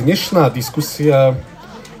Dnešná diskusia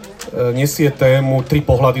nesie tému 3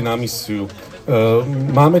 pohľady na misiu.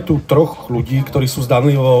 Máme tu 3 ľudí, ktorí sú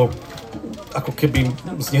zdanlivo ako keby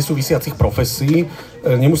z nesúvisiacich profesí.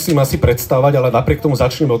 Nemusím asi predstavať, ale napriek tomu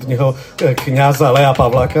začnem od neho, kňaza Leonarda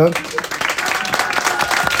Pawlaka.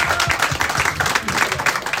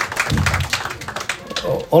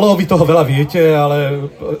 O Leovi toho veľa viete, ale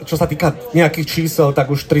čo sa týka nejakých čísel, tak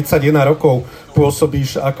už 31 rokov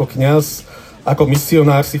pôsobíš ako kňaz, ako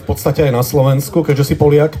misionár si v podstate aj na Slovensku, keďže si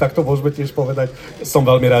Poliak, tak to môžeme tiež povedať. Som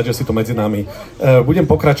veľmi rád, že si tu medzi nami. Budem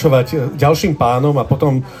pokračovať ďalším pánom a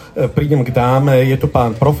potom prídem k dáme. Je tu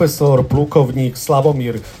pán profesor, plukovník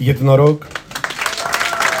Slawomir Jednoróg.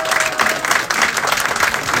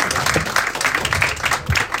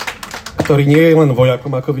 Ktorý nie je len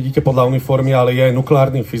vojakom, ako vidíte podľa uniformy, ale je aj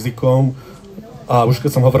nukleárnym fyzikom. A už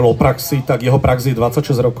keď som hovoril o praxi, tak jeho prax je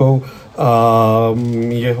 26 rokov a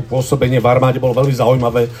jeho pôsobenie v armáde bolo veľmi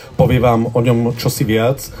zaujímavé. Poviem vám o ňom čosi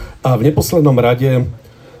viac. A v neposlednom rade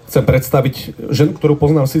chcem predstaviť ženu, ktorú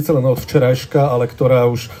poznám síce len od včerajška, ale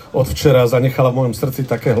ktorá už od včera zanechala v mojom srdci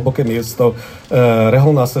také hlboké miesto.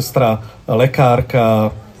 Reholná sestra,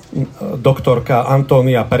 lekárka, doktorka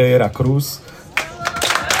Antónie Pareire Cruz.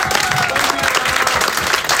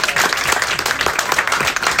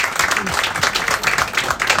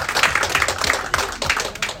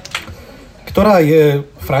 Ktorá je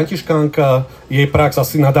františkánka, jej prax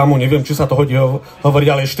asi na dámu, neviem, či sa to hodí hovoriť,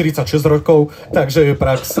 ale je 46 rokov, takže je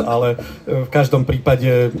prax, ale v každom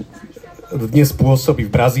prípade dnes pôsobí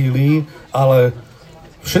v Brazílii, ale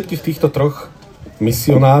všetkých týchto 3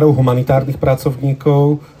 misionárov, humanitárnych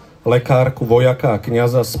pracovníkov, lekárku, vojaka a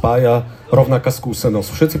kňaza spája rovnaká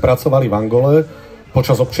skúsenosť. Všetci pracovali v Angole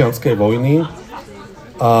počas občianskej vojny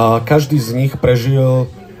a každý z nich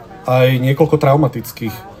prežil aj niekoľko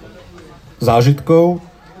traumatických zážitkov,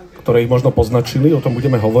 ktoré ich možno poznačili, o tom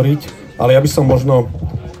budeme hovoriť, ale ja by som možno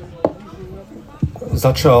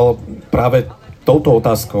začal práve touto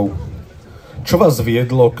otázkou. Čo vás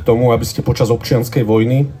viedlo k tomu, aby ste počas občianskej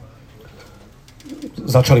vojny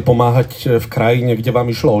začali pomáhať v krajine, kde vám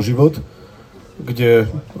išlo o život, kde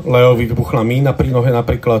Leovi vybuchla mína pri nohe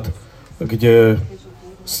napríklad, kde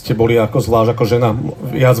ste boli ako zvlášť ako žena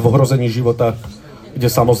viac v ohrození života, kde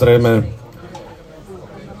samozrejme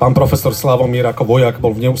pán profesor Slawomir ako vojak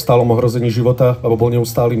bol v neustálom ohrození života, alebo bol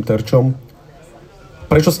neustálým terčom.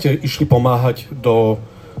 Prečo ste išli pomáhať do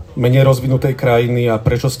menej rozvinutej krajiny a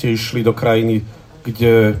prečo ste išli do krajiny,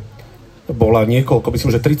 kde bola myslím,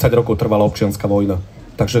 že 30 rokov trvala občianska vojna?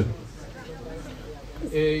 Takže,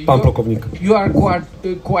 pán plukovník. You are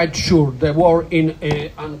quite sure the war in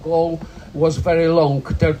Angole was very long,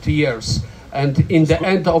 30 years. And in the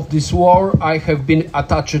end of this war, I have been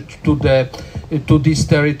attached to this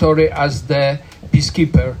territory as the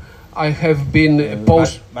peacekeeper. I have been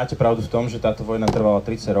Máte pravdu v tom, že táto vojna trvala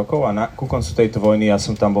 30 rokov a ku koncu tejto vojny ja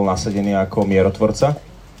som tam bol nasadený ako mierotvorca.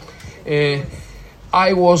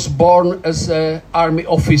 I was born as an army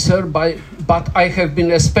officer, but I have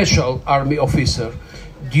been a special army officer.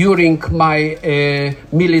 During my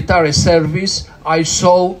military service, I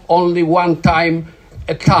saw only one time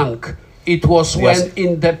a tank. It was when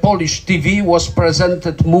in the Polish TV was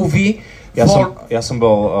presented movie. Ja som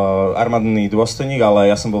bol armádny dôstojník,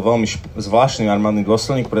 ale ja som bol veľmi zvláštny armádny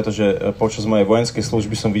dôstojník, pretože počas mojej vojenskej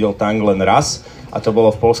služby som videl tank len raz a to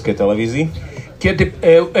bolo v poľskej televízii.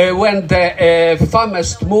 When the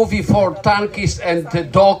famous movie for tankists and the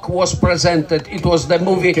dog was presented, it was the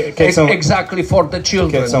movie exactly for the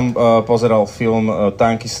children. Keď som pozeral film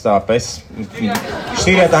Tankista a pes,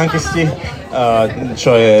 4 tankisti,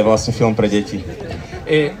 čo je vlastne film pre deti.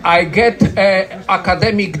 I get an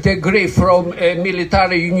academic degree from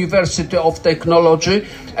Military University of Technology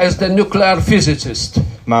as the nuclear physicist.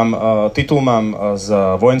 Titul mám z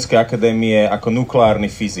vojenskej akadémie ako nukleárny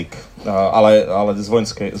fyzik, ale z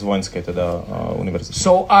vojenskej teda univerzity.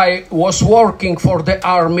 So I was working for the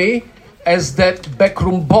army as that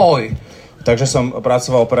backroom boy. Takže som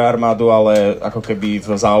pracoval pre armádu, ale ako keby v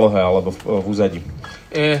zálohe alebo v úzadí.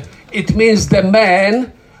 It means the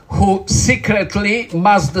man who secretly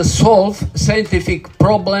must solve scientific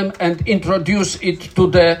problem and introduce it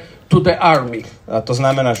to the army. A to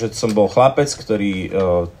znamená, že som bol chlapec, ktorý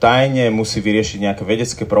tajne musí vyriešiť nejaké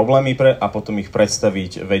vedecké problémy a potom ich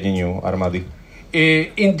predstaviť vedeniu armády.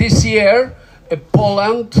 In this year,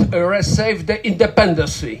 Poland received the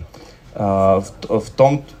independence. V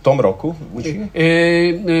tom roku?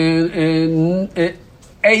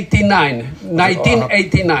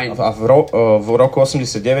 1989. A v roku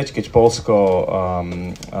 89, keď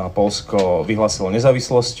Poľsko vyhlásilo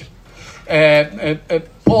nezávislosť,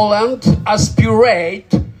 Poland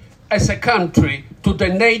aspirate as a country to the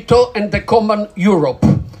NATO and the common Europe.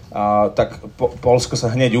 Tak Poľsko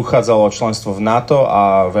sa hneď uchádzalo o členstvo v NATO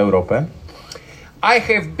a v Európe. I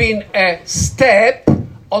have been a step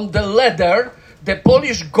on the ladder the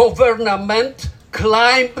Polish government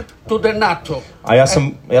climbed to the NATO. A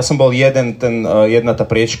ja som bol jedna tá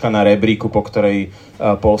priečka na rebríku, po ktorej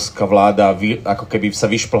poľská vláda ako keby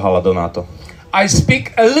sa vyšplhala do NATO. I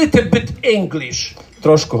speak a little bit English.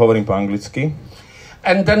 Trošku hovorím po anglicky.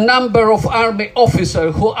 And the number of army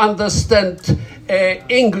officers who understand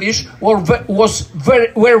English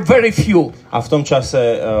were very few. A v tom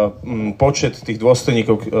čase počet tých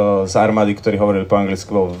dôstojníkov z armády, ktorí hovorili po anglicky,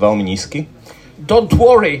 bol veľmi nízky. Don't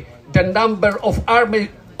worry, the number of army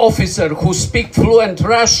officers who speak fluent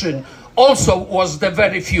Russian also was the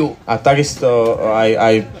very few. A takisto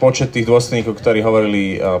aj počet tých dôstojníkov, ktorí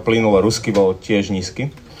hovorili plynulo rusky, bol tiež nízky.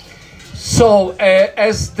 So,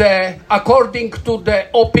 according to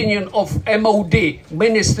the opinion of MOD,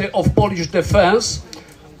 Ministry of Polish Defense,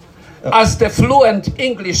 as the fluent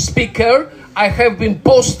English speaker, I have been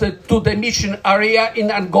posted to the mission area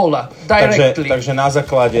in Angola directly. Takže na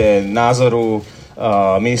základe názoru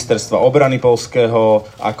ministerstva obrany poľského,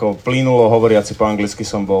 ako plynulo hovoriaci po anglicky,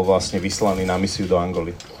 som bol vlastne vyslaný na misiu do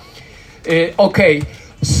Angoly. Okay,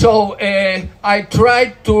 so I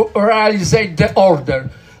tried to realize the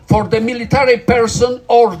order. For the military person,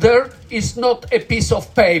 order is not a piece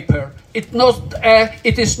of paper. It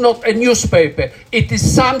is not a newspaper. It is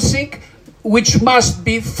something which must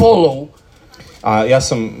be followed. A ja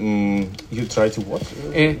som... you try to what?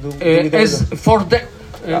 As for the...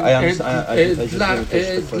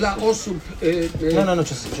 Dla osób... No,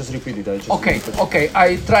 just repeat it. Okay,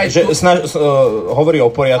 I try to... Hovorí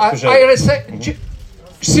o poriadku, že...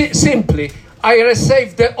 Simply, I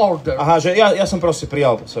received the order. Aha, že ja som proste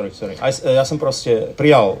prijal... Sorry. Ja som proste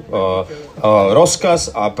prijal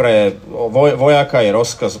rozkaz a pre vojaka je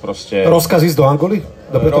rozkaz proste... Rozkaz ísť do Angoly?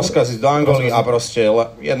 Rozkaz ísť do Angoly a proste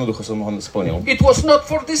jednoducho som ho splnil. It was not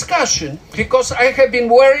for discussion, because I have been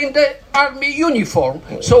wearing the army uniform.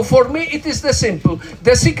 So for me it is the simple.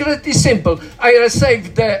 The secret is simple. I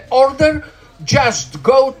received the order, just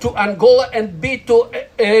go to Angola and be to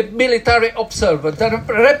a military observer, the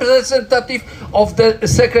representative of the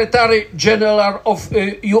Secretary General of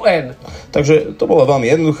UN. Takže to bolo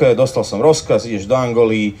veľmi jednoduché, dostal som rozkaz, ideš do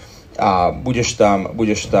Angoly a budeš tam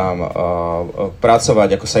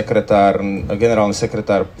pracovať ako sekretár, generálny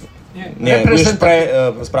sekretár, budeš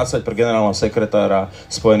pracovať pre generálneho sekretára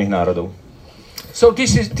Spojených národov. So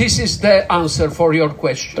this is the answer for your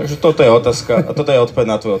question. Takže toto je odpoveď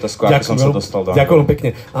na tvoju otázku, ako som sa dostal do Angoly. Ďakujem pekne.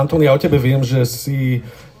 Antónia, o tebe viem, že si,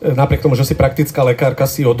 napriek tomu, že si praktická lekárka,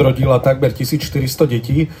 si odrodila takmer 1400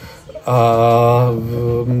 detí. A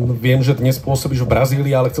viem, že dnes pôsobíš v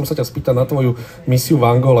Brazílii, ale chcem sa ťa spýtať na tvoju misiu v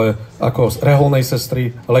Angole ako reholnej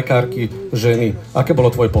sestry, lekárky, ženy. Aké bolo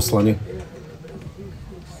tvoje poslanie?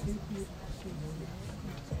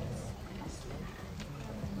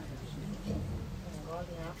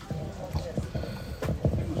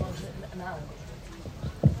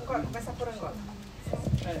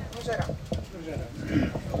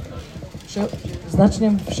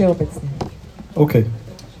 Začnem všeobecne. OK.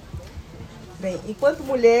 Bem, enquanto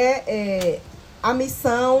mulher, a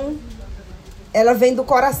missão, ela vem do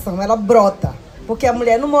coração, ela brota. Porque a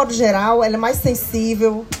mulher, no modo geral, ela é mais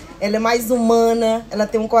sensível, ela é mais humana, ela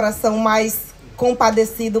tem um coração mais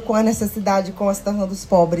compadecido com a necessidade, com a situação dos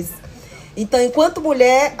pobres. Então, enquanto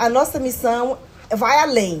mulher, a nossa missão vai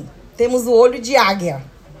além. Temos o olho de águia.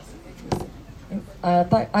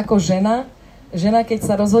 Ako žena, keď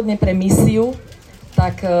sa rozhodne pre misiu,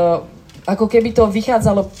 tak ako keby to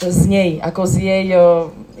vychádzalo z nej, ako z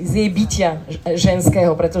jej bytia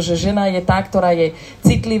ženského, pretože žena je tá, ktorá je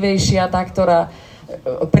citlivejšia, tá, ktorá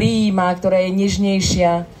prijíma, ktorá je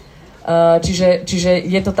nežnejšia, čiže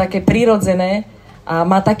je to také prirodzené a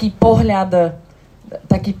má taký pohľad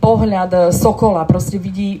sokola, proste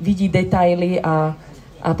vidí detaily a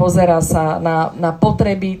pozerá sa na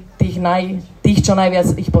potreby tých, čo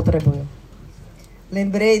najviac ich potrebujú.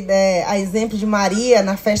 Lembrei a exemplo de Maria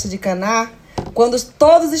na festa de Caná. Quando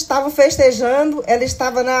todos estavam festejando, ela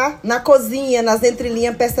estava na cozinha, nas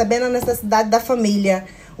entrelinhas, percebendo a necessidade da família,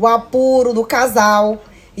 o apuro do casal.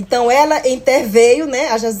 Então ela interveio,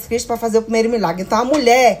 né, a Jesus Cristo para fazer o primeiro milagre. Então a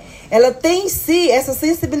mulher, ela tem em si essa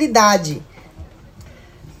sensibilidade.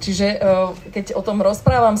 Čiže keď o tom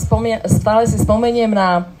rozprávam, stále si spomeniem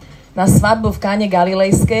na svadbu v Káne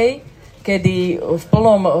Galilejskej, kedy v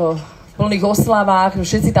plných oslavách,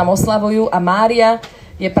 všetci tam oslavujú a Mária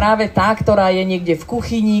je práve tá, ktorá je niekde v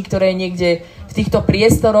kuchyni, ktorá je niekde v týchto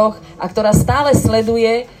priestoroch a ktorá stále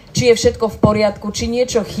sleduje, či či je všetko v poriadku, či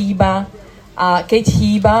niečo chýba. A keď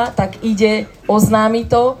chýba, tak ide, oznámi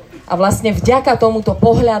to a vlastne vďaka tomuto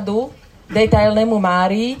pohľadu detailnému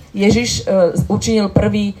Márii Ježiš učinil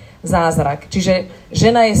prvý zázrak. Čiže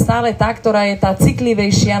žena je stále tá, ktorá je tá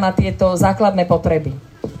citlivejšia na tieto základné potreby.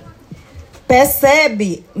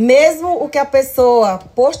 Percebe, mesmo o que a pessoa,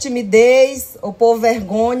 por timidez ou por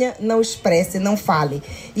vergonha, não expresse, não fale.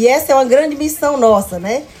 E essa é uma grande missão nossa,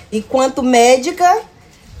 né? Enquanto médica,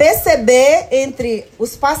 perceber entre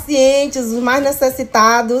os pacientes, os mais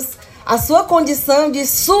necessitados, a sua condição de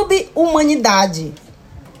subhumanidade.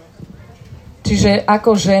 Čiže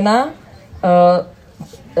ako žena,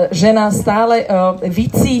 žena stále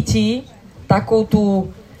vycíti takú tú,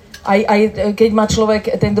 aj keď má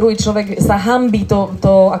človek, ten druhý človek sa hanbí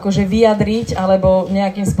to akože vyjadriť, alebo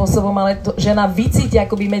nejakým spôsobom, ale žena vycíti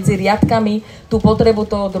akoby medzi riadkami tú potrebu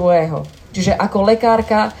toho druhého. Čiže ako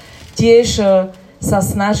lekárka tiež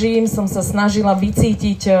som sa snažila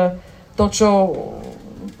vycítiť to,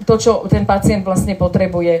 čo ten pacient vlastne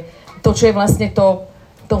potrebuje. To, čo je vlastne to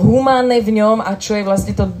humánne v ňom a čo je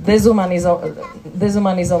vlastne to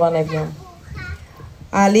desumanizované v ňom.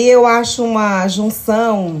 Ali eu acho uma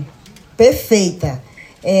junção perfeita.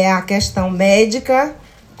 É a questão médica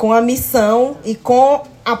com a missão e com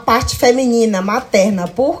a parte feminina, materna.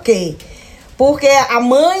 Por quê? Porque a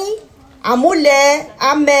mãe, a mulher,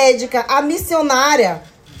 a médica, a missionária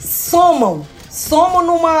somam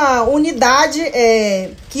numa unidade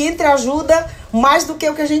que entreajuda mais do que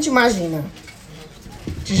o que a gente imagina.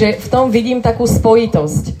 Čiže v tom vidím takú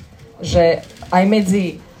spojitosť, že aj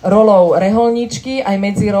medzi rolou reholníčky, aj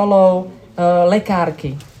medzi rolou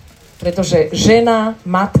lekárky. Pretože žena,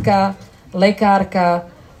 matka, lekárka,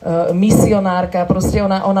 misionárka, proste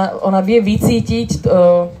ona vie vycítiť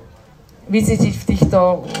v týchto,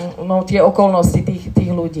 tie okolnosti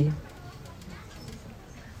tých ľudí.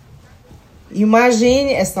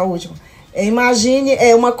 Imagine, essa última, imagine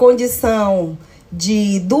uma condição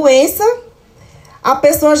de doença, a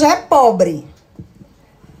pessoa já é pobre,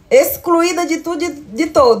 excluída de tudo e de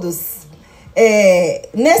todos,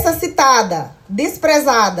 necessitada,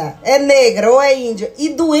 desprezada, é negra ou é índia e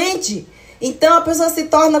doente, então a pessoa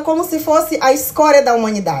se torna como se fosse a escória da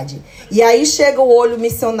humanidade. E aí chega o olho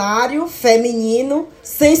missionário, feminino,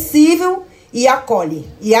 sensível e acolhe,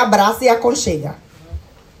 e abraça e aconchega.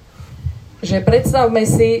 Že predstavme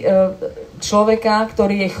si človeka,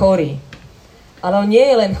 ktorý je chorý. Ale on nie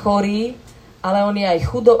je len chorý, ale on je aj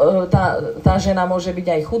tá žena môže byť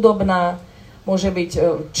aj chudobná, môže byť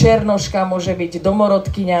černoška, môže byť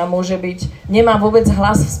domorodkyňa, nemá vôbec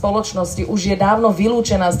hlas v spoločnosti, už je dávno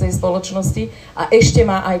vylúčená z tej spoločnosti a ešte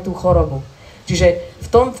má aj tú chorobu. Čiže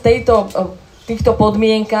v týchto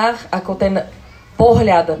podmienkach, ako ten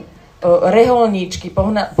pohľad reholníčky,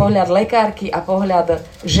 pohľad lekárky a pohľad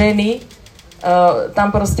ženy,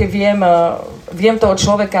 tam proste viem toho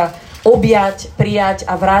človeka objať, prijať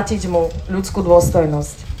a vrátiť mu ľudskú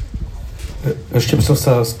dôstojnosť. Ešte by som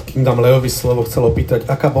sa, kým dám Leovi slovo, chcel opýtať,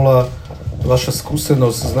 aká bola vaša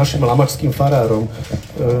skúsenosť s našim lamačským farárom?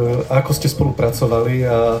 Ako ste spolupracovali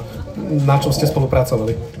a na čom ste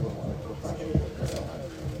spolupracovali?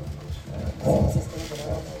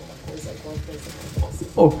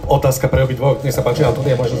 Otázka pre obidvoch. Nech sa páči,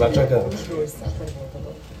 Antónie, môže začať.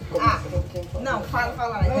 Não,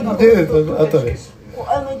 fala. Antónie.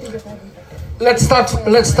 Let's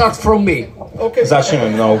start from me. Okay.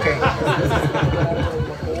 Začneme mnou. Okay.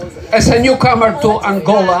 As a newcomer to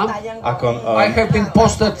Angola, I have been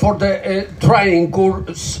posted for the training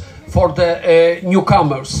course for the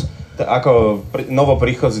newcomers. Ako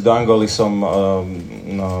novoprichodzi do Angoly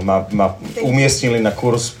ma umiestnili na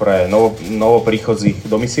kurz pre novoprichodzích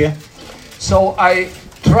do misie. So I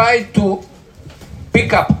try to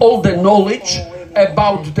pick up all the knowledge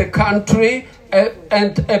about the country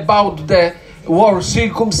and about the war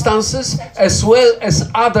circumstances, as well as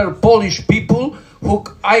other Polish people who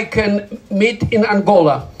I can meet in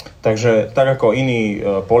Angola. Takže tak ako iní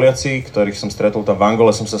Poliaci, ktorých som stretol tam v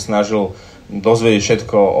Angole, som sa snažil dozvedieť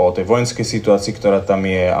všetko o tej vojenskej situácii, ktorá tam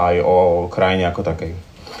je, aj o krajine ako takej.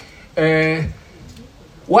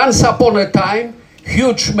 Once upon a time,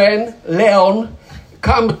 huge man, Leon,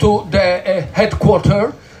 come to the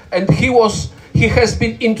headquarters, and he has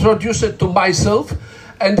been introduced to myself,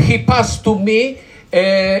 and he passed to me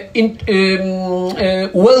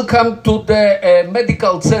welcome to the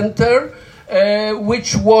medical center,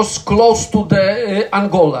 which was close to the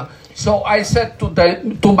Angola. So I said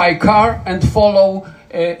to my car and follow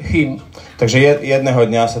him. Takže jedného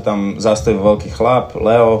dňa sa tam zastavil veľký chlap,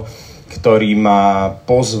 Leo, ktorý ma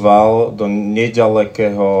pozval do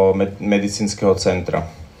nedalekého medicínskeho centra.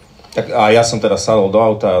 Tak a ja som teda sadol do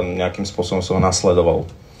auta a nejakým spôsobom som ho nasledoval.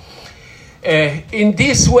 In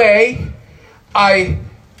this way, I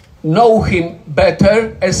know him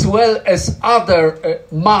better, as well as other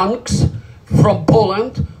monks from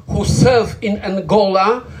Poland who serve in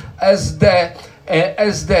Angola as the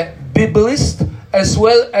biblist, as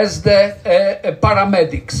well as the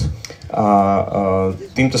paramedics.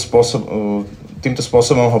 Týmto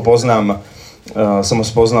spôsobom ho poznám. Som ho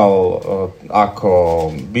spoznal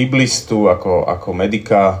ako biblistu, ako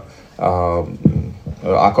medika,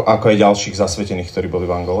 ako aj ďalších zasvetených, ktorí boli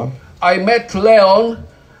v Angole. I met Leon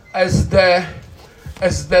as the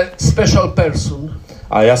special person.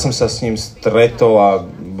 A ja som sa s ním stretol a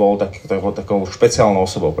bol takou špeciálnou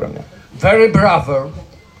osobou pre mňa. Very braver.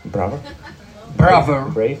 Braver?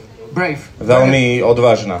 Brave. Veľmi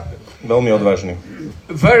odvážna. Veľmi odvážny.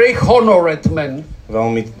 Very honored man.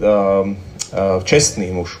 Veľmi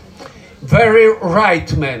čestný muž. Very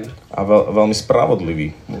right man. A veľmi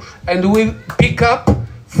spravodlivý muž. And we pick up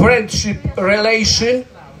friendship relation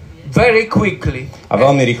very quickly. A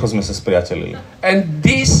veľmi rýchlo sme sa spriatelili. And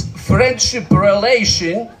this friendship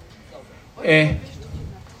relation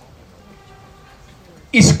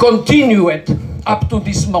is continued up to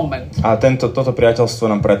this moment. A toto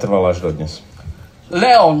priateľstvo nám pretrvalo až do dnes.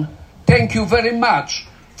 Leon, thank you very much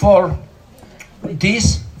for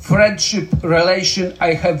this friendship relation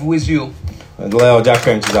I have with you. Leo,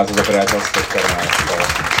 ďakujem ti za toto priateľstvo, ktoré máme spolu.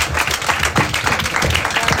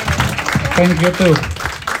 Thank you too.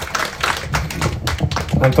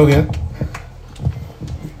 Antónia?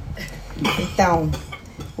 Então,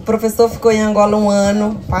 o professor ficou em Angola 1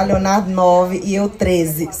 ano, para Leonardo 9 e eu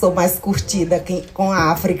 13. Sou mais curtida com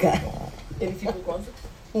a África. Ele ficou quanto?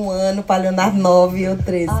 1 ano, para Leonardo 9 e eu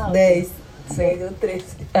 13. 10.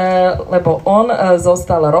 Lebo on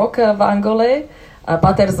zostal rok v Angole, a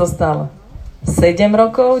Pater zostal 7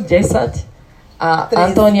 rokov, 10 a 13.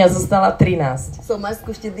 Antónia zostala 13. Sou mais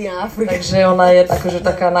curtida em África. Takže ona je akože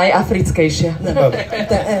taká najafrickejšia.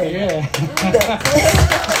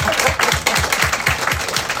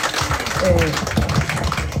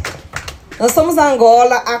 Nós fomos a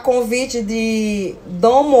Angola a convite de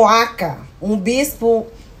Dom Moaca, um bispo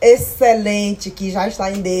excelente que já está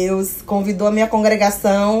em Deus, convidou a minha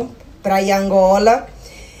congregação para ir a Angola.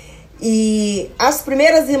 E as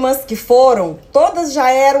primeiras irmãs que foram, todas já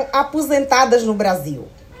eram aposentadas no Brasil.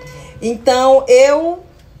 Então eu,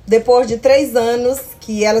 depois de 3 anos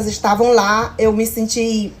que elas estavam lá, eu me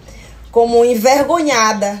senti como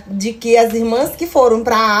envergonhada de que as irmãs que foram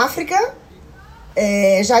para a África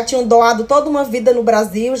já tinham doado toda uma vida no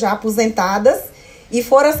Brasil, já aposentadas, e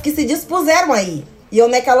foram as que se dispuseram aí. E eu,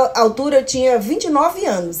 naquela altura, eu tinha 29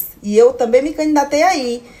 anos. E eu também me candidatei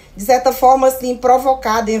aí. De certa forma, assim,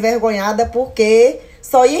 provocada, envergonhada, porque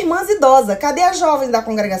só ia irmãs idosas. Cadê as jovens da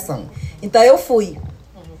congregação? Então, eu fui.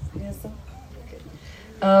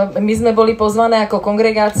 My sme boli pozvané ako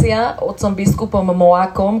kongregácia otcom biskupom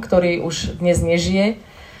Moakom, ktorý už dnes nežije.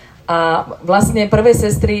 A vlastne prvé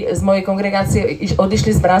sestry z mojej kongregácie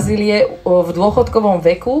odišli z Brazílie v dôchodkovom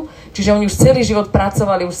veku, čiže oni už celý život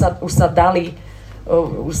pracovali, už sa dali,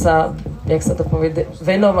 už sa, jak sa to povie,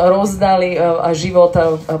 rozdali život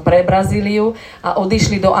pre Brazíliu a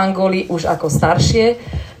odišli do Angoly už ako staršie.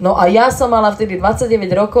 No a ja som mala vtedy 29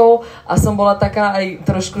 rokov a som bola taká aj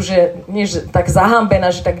trošku, že tak zahambená,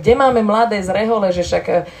 že tak kde máme mladé z Rehole, že však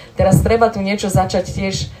teraz treba tu niečo začať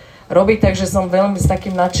tiež robiť, takže som veľmi s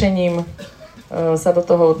takým nadšením sa do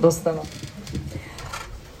toho dostala.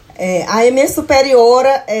 A minha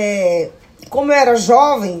superiora, como eu era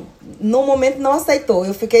jovem, no momento não aceitou.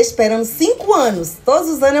 Eu fiquei esperando 5 anos. Todos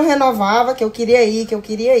os anos eu renovava que eu queria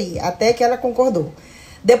ir, até que ela concordou.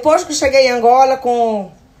 Depois que eu cheguei em Angola, com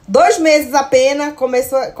 2 meses apenas,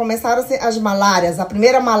 começaram as malárias. A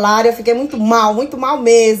primeira malária eu fiquei muito mal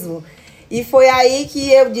mesmo. E foi aí que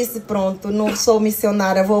eu disse, pronto, não sou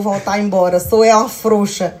missionária, vou voltar embora, sou uma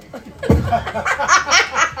frouxa.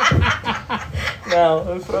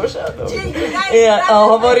 Frouša.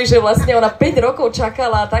 Hovorí, že vlastne ona 5 rokov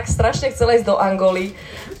čakala a tak strašne chcela ísť do Angoly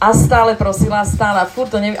a stále prosila, a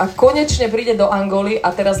furt to nevie. A konečne príde do Angoly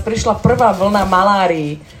a teraz prišla prvá vlna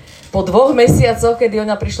malárii. Po 2 mesiacoch, kedy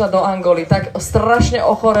ona prišla do Angoly, tak strašne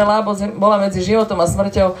ochorela, bola medzi životom a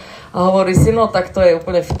smrťou a hovorí si, no tak to je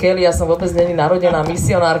úplne v keli, ja som vôbec není narodená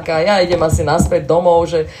misionárka, ja idem asi naspäť domov,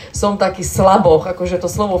 že som taký slaboch, akože to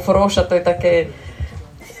slovo frouša, to je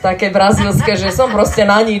také brazílske, že som proste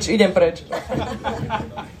na nič, idem preč.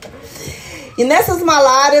 E nessas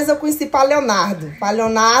malárias eu conheci Leonardo.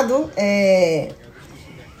 Leonardo,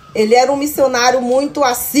 ele era um missionário muito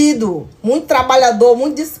assíduo, muito trabalhador,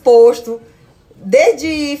 muito disposto.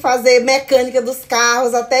 desde fazer mecânica dos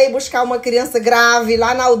carros até ir buscar uma criança grave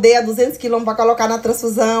lá na aldeia, 200 quilômetros para colocar na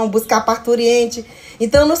transfusão, buscar parturiente.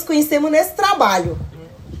 Então nos conhecemos nesse trabalho.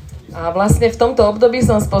 A vlastne v tomto období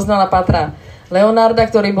som spoznala patra Leonarda,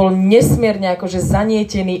 ktorý bol nesmierne akože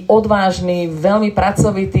zanietený, odvážny, veľmi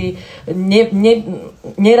pracovitý,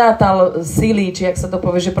 nerátal síly, či jak sa to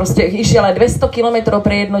povie, že proste išiel aj 200 kilometrov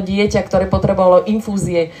pre jedno dieťa, ktoré potrebovalo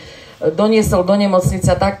infúzie, doniesol do nemocnice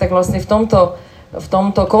a tak vlastne v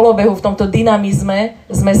tomto kolobehu, v tomto dinamizme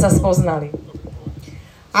sme sa spoznali.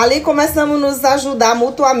 Ali começamos a nos ajudar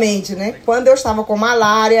mutuamente, né? Quando eu estava com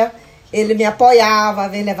malária, ele me apoiava,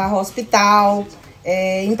 veio levar ao hospital,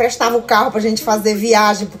 emprestava o carro pra gente fazer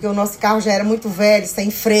viagem, porque o nosso carro já era muito velho,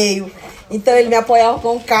 sem freio. Então ele me apoiava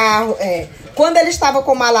com o carro. Quando ele estava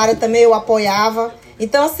com malária também eu apoiava.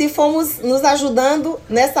 Então assim fomos nos ajudando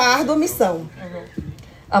nessa árdua missão.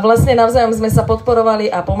 A vlastne navzájom sme sa podporovali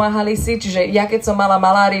a pomáhali si, čiže ja keď som mala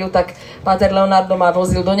maláriu, tak páter Leonardo ma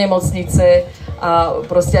vozil do nemocnice a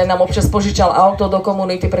proste aj nám občas požičal auto do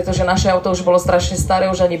komunity, pretože naše auto už bolo strašne staré,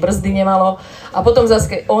 už ani brzdy nemalo. A potom zase,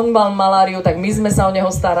 keď on mal maláriu, tak my sme sa o neho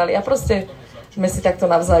starali a proste sme si takto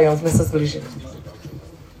navzájom, sme sa zblížili.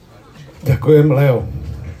 Ďakujem, Leo.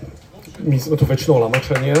 My sme tu väčšinou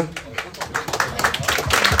Lamačania.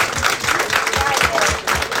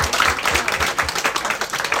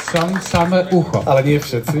 Som samé ucho. Ale nie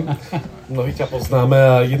všetci. Mnohí ťa poznáme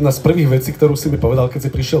a jedna z prvých vecí, ktorú si mi povedal, keď si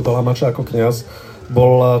prišiel do Lamača ako kňaz,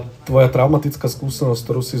 bola tvoja traumatická skúsenosť,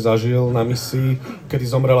 ktorú si zažil na misii, kedy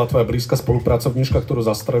zomrela tvoja blízka spolupracovníčka, ktorú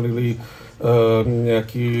zastrelili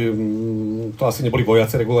to asi neboli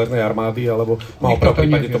vojaci regulárnej armády, alebo v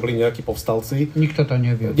prípade to boli nejakí povstalci. Nikto to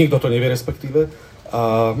nevie. Nikto to nevie, respektíve.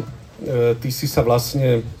 A ty si sa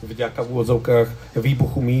vlastne vďaka v úvodzovkách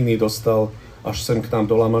výbuchu míny dostal až sem k nám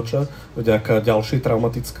do Lamača, vďaka ďalšej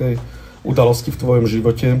traumatickej udalosti v tvojom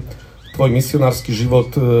živote. Tvoj misionársky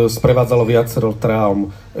život sprevádzalo viacero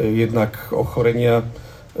traum. Jednak ochorenia,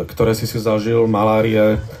 ktoré si zažil,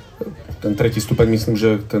 malária, ten 3. stupeň, myslím,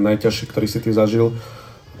 že ten najťažší, ktorý si ty zažil.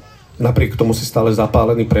 Napriek tomu si stále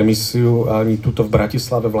zapálený pre misiu a ani tuto v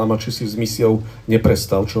Bratislave, v Lamači si s misiou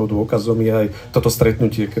neprestal, čoho dôkazom je aj toto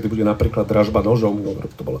stretnutie, kedy bude napríklad dražba nožov, minulý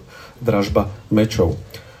rok to bola dražba mečov.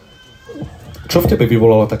 Čo v tebe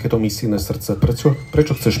vyvolalo takéto misijné srdce?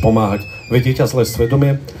 Prečo chceš pomáhať? Vedie ťa zlé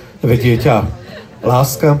svedomie? Vedie ťa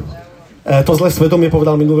láska? To zlé svedomie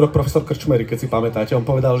povedal minulý rok profesor Krčmery, keď si pamätáte. On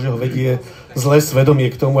povedal, že ho vedie zlé svedomie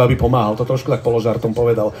k tomu, aby pomáhal. To trošku tak položartom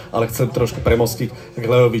povedal, ale chcem trošku premostiť k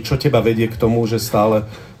Leovi. Čo teba vedie k tomu, že stále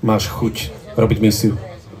máš chuť robiť misiu?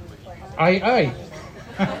 Aj.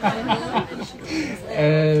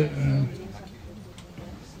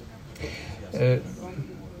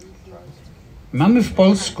 Mamy w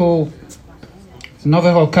Polsku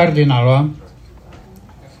nowego kardynała.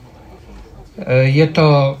 Je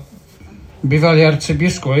to bývalý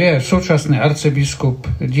arcybiskup, súčasný arcybiskup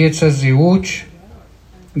diecézy Łódź,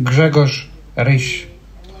 Grzegorz Ryś.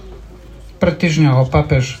 Pred týždňom ho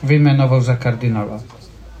pápež vymenoval za kardinála.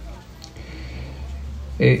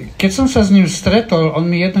 Keď som sa s ním stretol, on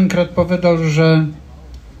mi jedenkrát povedal, že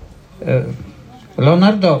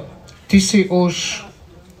Leonardo, ty si už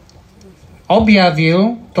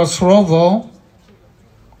objavil to slovo,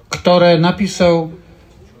 ktoré napísal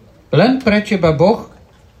len pre teba Boh,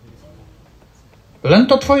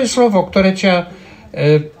 len to tvoje slovo, ktoré ťa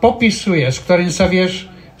popisuje, s ktorým sa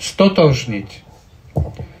vieš stotožniť.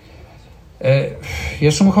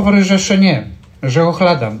 Ja som mu hovoril, že ešte nie, že ho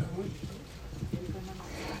hľadám.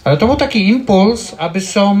 Ale to bol taký impuls, aby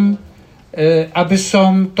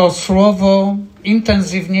som to slovo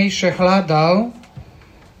intenzívnejšie hľadal.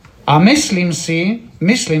 A myslím si,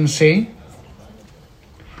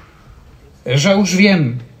 že už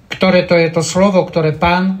viem, ktoré to je to slovo, ktoré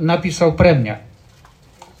Pán napísal pre mňa.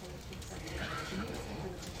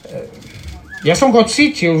 Ja som ho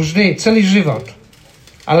cítil vždy, celý život,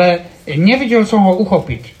 ale nevedel som ho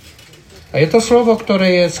uchopiť. A je to slovo,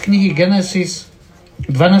 ktoré je z knihy Genesis,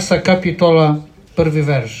 12. kapitola, 1.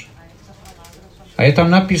 verš. A je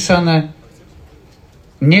tam napísané: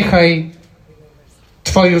 nechaj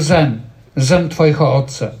twoju zem twojego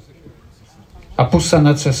Otca, a puść sa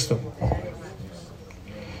na cestu.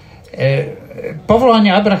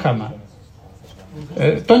 Povolanie Abrahama.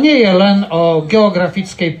 To nie je len o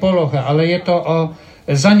geografickej polohe, ale je to o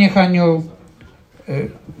zanechaniu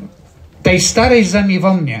tej starej zemi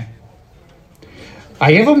vo mne.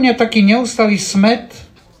 A je vo mne taký neustály smet,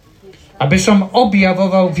 aby som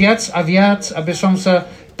objavoval viac a viac, aby som sa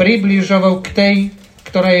približoval k tej,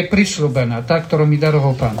 ktorá je prisľúbená, tá, ktorú mi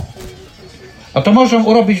daroval Pán. A to môžem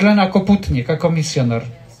urobiť len ako putník, ako misionár.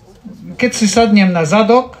 keď si sadnem na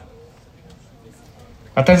zadok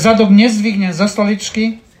a ten zadok nezdvihnem zo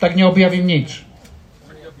stoličky, tak neobjavím nič.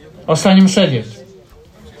 Ostanem sedieť.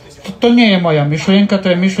 To nie je moja myšlienka,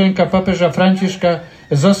 to je myšlienka pápeža Františka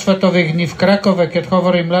zo Svetových dní v Krakove, keď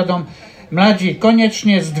hovorí mladí,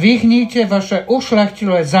 konečne zdvihnite vaše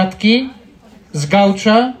ušľachtilé zadky z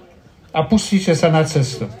gauča a pustíte sa na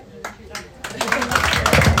cestu.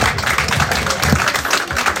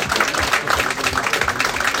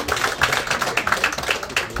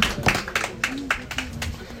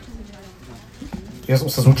 Ja som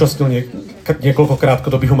sa zúčastnil niekoľko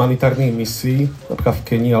krátkodobých humanitárnych misií, napríklad v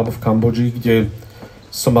Kenii alebo v Kambodži, kde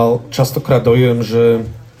som mal častokrát dojem, že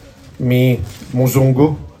my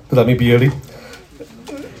muzungu, teda my bieli,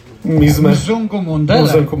 my sme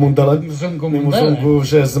muzungu,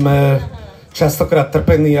 že sme častokrát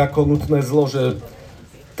trpení ako nutné zlo, že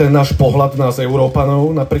ten náš pohľad nás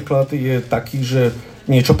Európanov napríklad je taký, že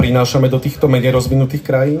niečo prinášame do týchto menej rozvinutých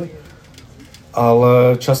krajín,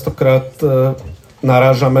 ale častokrát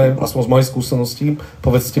narážame, aspoň z mojej skúsenosti,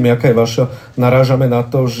 povedzte mi, aká je vaša, narážame na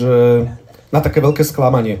to, že na také veľké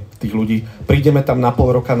sklamanie tých ľudí. Prídeme tam na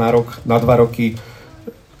pol roka, na rok, na 2 roky,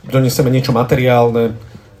 doneseme niečo materiálne,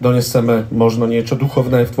 doneseme možno niečo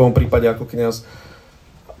duchovné, v tvojom prípade ako kňaz.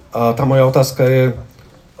 A tá moja otázka je,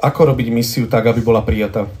 ako robiť misiu tak, aby bola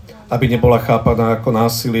prijatá. Aby nebola chápaná ako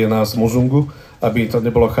násilie nás muzungu, aby to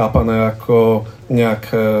nebolo chápané ako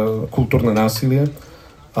nejaké kultúrne násilie,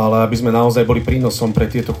 ale aby sme naozaj boli prínosom pre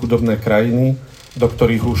tieto chudobné krajiny, do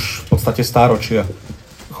ktorých už v podstate stáročia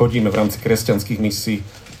chodíme v rámci kresťanských misií,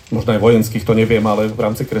 možno aj vojenských, to neviem, ale v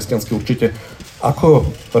rámci kresťanských určite. Ako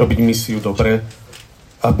robiť misiu dobre,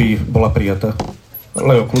 aby bola prijatá?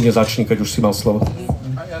 Leo, kľudne začni, keď už si mal slovo.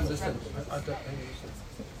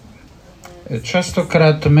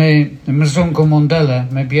 Častokrát my mzungu mundele,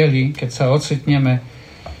 my bieli, keď sa ocitneme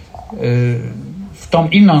v tom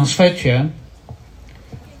innom svete,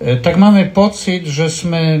 tak máme pocit, že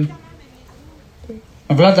sme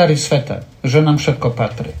wladari sveta, że nam všetko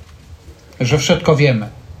patrí, że všetko wiemy,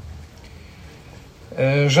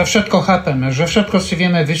 że všetko chápeme, że všetko si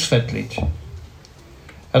vieme vysvetliť.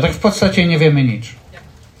 A tak v podstate nevieme nič.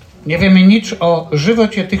 Nevieme nič o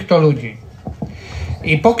živote týchto ľudí.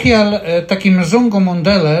 I pokiaľ taký mzungu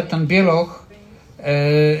mundele, ten bieloch,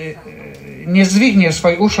 nie zdvihne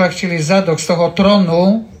svoj ušľachtilý zadok z toho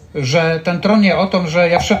tronu, že ten tron je o tom,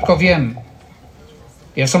 že ja všetko viem.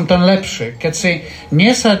 Ja som ten lepší. Keď si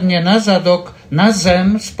nesadne na zadok, na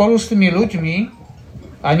zem spolu s tými ľuďmi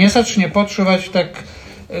a nezačne počúvať, tak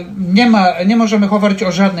nemôžeme hovoriť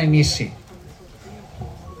o žiadnej misii.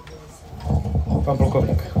 Pán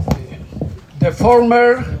plukovník. The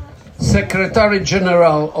former Secretary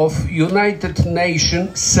General of United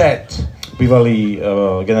Nations said, bývalý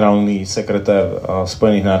generálny sekretár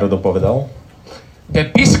Spojených národov povedal, the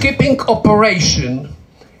peacekeeping operation,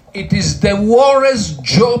 it is the worst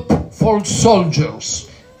job for soldiers.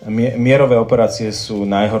 Mierové operácie sú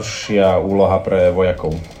najhoršia úloha pre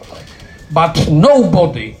vojakov. But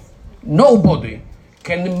nobody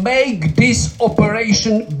can make this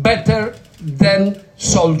operation better than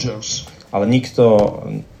soldiers. Ale nikto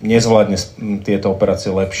nezvládne tieto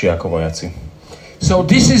operácie lepšie ako vojaci. So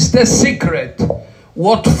this is the secret.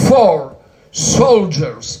 What for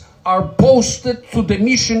soldiers are posted to the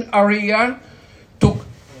mission area to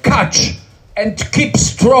catch and keep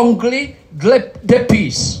strongly the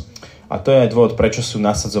peace. A to je aj dôvod, prečo sú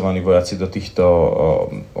nasadzovaní vojaci do týchto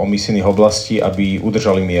misijných oblastí, aby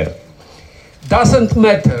udržali mier. Doesn't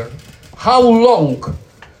matter how long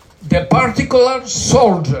the particular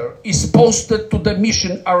soldier is posted to the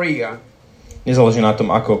mission area. Nezáleží na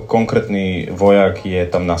tom, ako konkrétny vojak je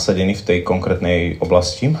tam nasadený v tej konkrétnej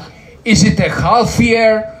oblasti. Is it a half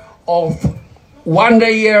year of 1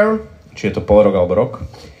 year? Či je to pol rok alebo rok?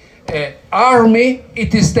 Army,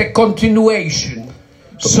 it is the continuation.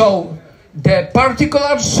 So the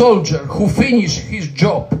particular soldier who finished his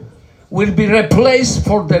job will be replaced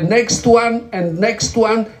for the next one and next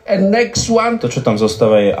one and next one. To, čo tam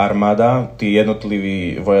zostáva, je armáda. Tí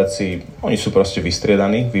jednotliví vojaci, oni sú proste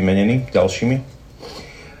vystriedaní, vymenení ďalšími.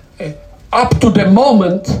 Up to the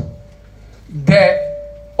moment the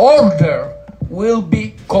order will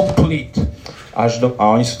be complete. A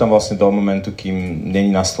oni sú tam vlastne do momentu, kým není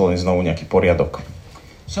nastolený znovu nejaký poriadok.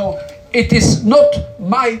 So it is not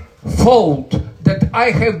my fault that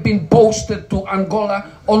I have been posted to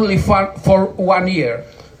Angola only for 1 year.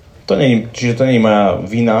 Čiže to nie je moja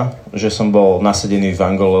vina, že som bol nasadený v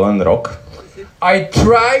Angole len rok. I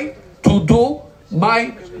try to do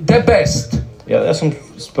the best. Ja som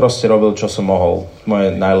proste robil, čo som mohol,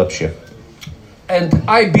 moje najlepšie. And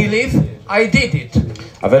I believe I did it.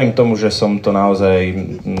 A verím tomu, že som to naozaj,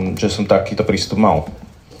 že som takýto prístup mal.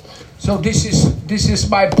 So this is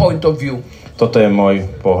my point of view. Toto je môj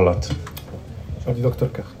pohľad. Pani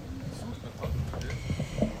doktorka.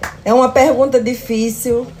 É uma pergunta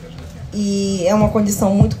difícil e é uma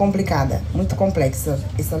condição muito complicada, muito complexa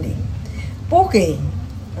isso ali. Por quê?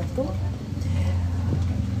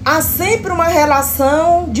 Há sempre uma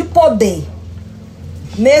relação de poder,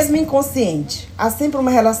 mesmo inconsciente. Há sempre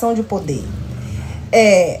uma relação de poder.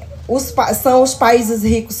 São os países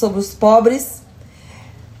ricos sobre os pobres,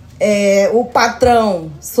 o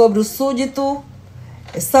patrão sobre o súdito,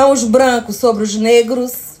 são os brancos sobre os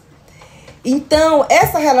negros. Então,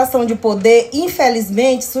 essa relação de poder,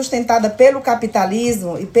 infelizmente, sustentada pelo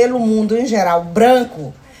capitalismo e pelo mundo em geral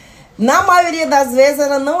branco, na maioria das vezes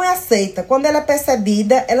ela não é aceita. Quando ela é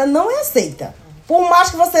percebida, ela não é aceita. Por mais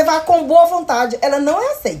que você vá com boa vontade, ela não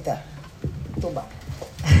é aceita. Tuba.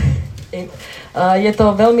 Je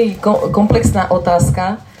to veľmi komplexná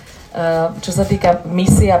otázka, čo sa týka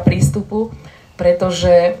misie a prístupu,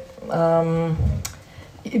 pretože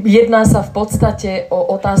jedná sa v podstate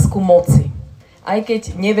o otázku moci. Aj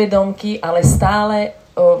keď nevedomky, ale stále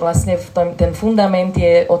vlastne ten fundament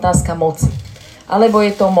je otázka moci. Alebo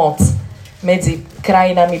je to moc medzi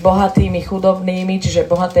krajinami bohatými, chudobnými,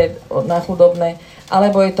 čiže bohaté na chudobné,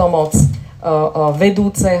 alebo je to moc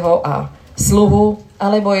vedúceho a sluhu,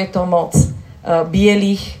 alebo je to moc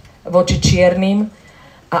bielých voči čiernym.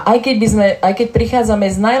 A aj keď prichádzame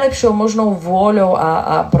s najlepšou možnou vôľou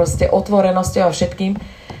a proste otvorenosťou a všetkým,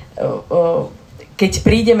 keď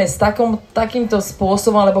prídeme s takýmto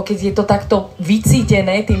spôsobom, alebo keď je to takto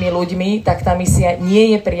vycítené tými ľuďmi, tak tá misia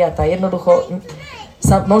nie je prijatá. Jednoducho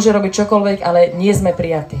sa môže robiť čokoľvek, ale nie sme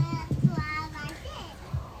prijatí.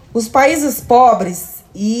 Os países pobres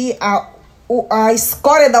e a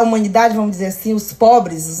escória da humanidade, vamos dizer assim, os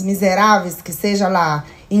pobres, os miseráveis, que seja lá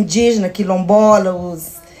indígena, quilombola,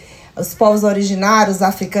 os povos originários,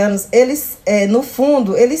 africanos, eles, no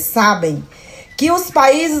fundo, eles sabem que os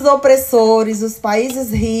países opressores, os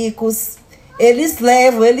países ricos, eles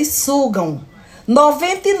sugam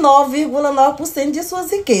 99,9% de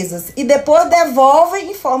suas riquezas e depois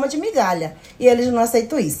devolvem em forma de migalha. E eles não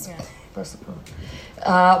aceitam isso.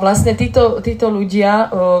 A vlastne títo ľudia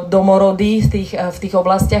domorodí v tých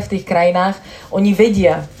oblastiach, v tých krajinách, oni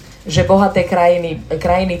vedia, že bohaté krajiny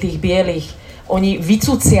tých bielých, oni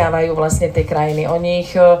vycuciavajú vlastne tie krajiny. Oni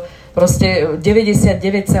ich proste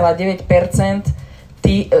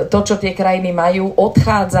 99,9% to, čo tie krajiny majú,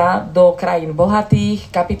 odchádza do krajín bohatých,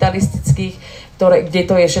 kapitalistických, kde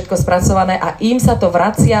to je všetko spracované a im sa to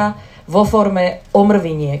vracia vo forme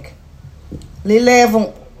omrviniek. Lhe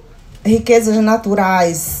levam riquezas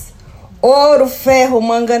naturais, ouro, ferro,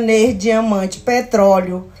 manganês, diamante,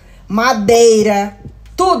 petróleo, madeira,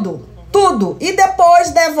 tudo. E depois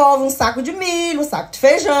devolve um saco de milho, um saco de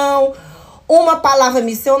feijão, uma palavra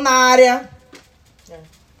missionária.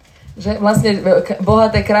 Že vlastne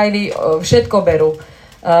bohaté krajiny všetko berú.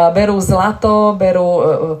 Berú zlato,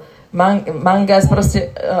 berú mangas,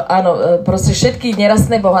 proste všetky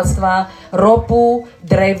nerastné bohatstvá, ropu,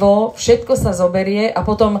 drevo, všetko sa zoberie a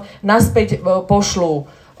potom naspäť pošlú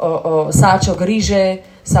sáčok ryže,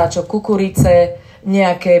 sáčok kukurice,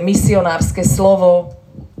 nejaké misionárske slovo.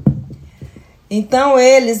 Então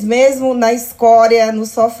eles, mesmo na escória, no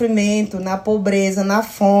sofrimento, na pobreza, na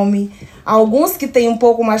fome, alguns que têm um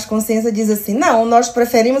pouco mais consciência dizem assim, não, nós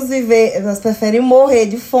preferimos morrer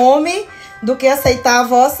de fome do que aceitar a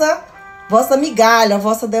vossa migalha, a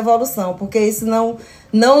vossa devolução, porque isso não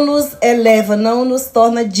nos eleva, não nos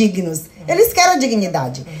torna dignos. Eles querem a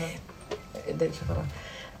dignidade.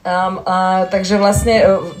 Takže vlastne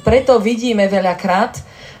preto vidíme veľakrát,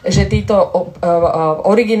 že títo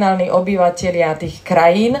originálni obyvatelia tých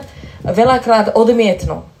krajín veľakrát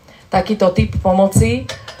odmietnú takýto typ pomoci,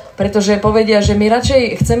 pretože povedia, že my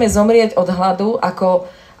radšej chceme zomrieť od hladu,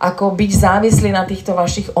 ako byť závislí na týchto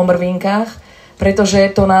vašich omrvinkách, pretože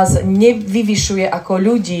to nás nevyvyšuje ako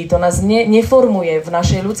ľudí, to nás neformuje v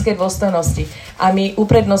našej ľudskej dôstojnosti a my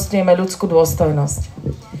uprednostňujeme ľudskú dôstojnosť.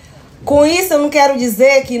 Com isso, eu não quero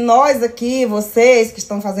dizer que nós aqui, vocês que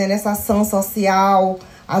estão fazendo essa ação social,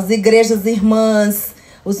 as igrejas irmãs,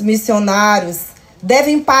 os missionários,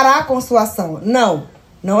 devem parar com sua ação.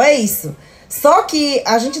 Não é isso. Só que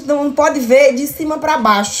a gente não pode ver de cima para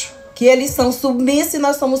baixo, que eles são submissos e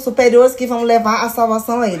nós somos superiores que vão levar a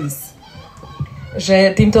salvação a eles.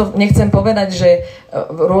 Že týmto nechcem povedať, že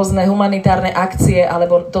rôzne humanitárne akcie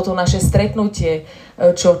alebo toto naše stretnutie,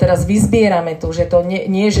 čo teraz vyzbierame tu, že to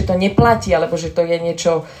nie, že to neplatí, alebo že to je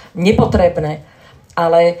niečo nepotrebné,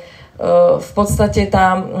 ale v podstate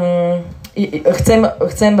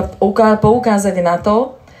chcem poukázať na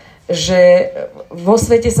to, že vo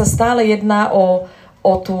svete sa stále jedná o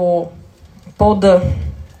tú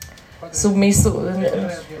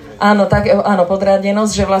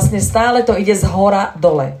podriadenosť, že vlastne stále to ide z hora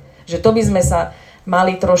dole. Že to by sme sa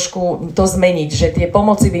mali trošku to zmeniť, že tie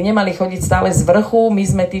pomoci by nemali chodiť stále z vrchu, my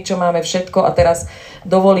sme tí, čo máme všetko a teraz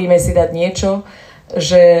dovolíme si dať niečo,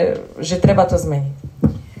 že treba to zmeniť.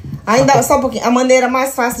 Ainda, só um pouquinho, a maneira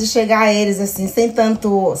mais fácil de chegar a eles, assim, sem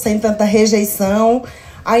tanta rejeição,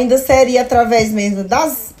 ainda seria através mesmo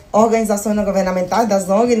das organizações não governamentais, das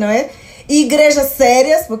ONG, não é? E igrejas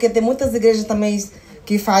sérias, porque tem muitas igrejas também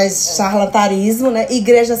que faz charlatanismo, né?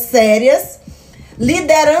 Igrejas sérias,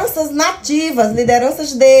 lideranças nativas,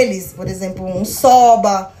 lideranças deles, por exemplo, um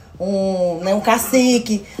soba, um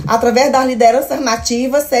cacique. Através das lideranças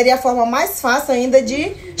nativas seria a forma mais fácil ainda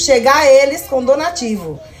de chegar a eles com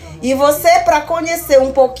donativo. E você, para conhecer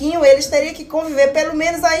um pouquinho, eles teriam que conviver pelo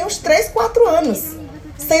menos aí uns 3-4 anos.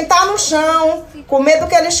 Sentar no chão, comer do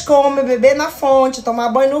que eles comem, beber na fonte,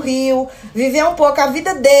 tomar banho no rio, viver um pouco a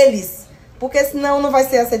vida deles. Porque senão não vai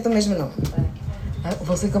ser aceito mesmo, não.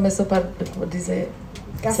 Você começou para dizer...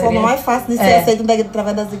 Que a forma mais fácil de ser aceito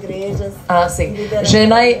através das igrejas. Sim. Že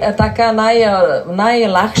taká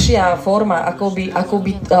najľahšia forma,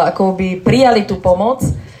 ako by prijali tú pomoc,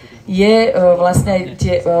 je vlastne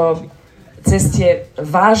cez tie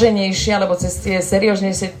váženejšie alebo cez tie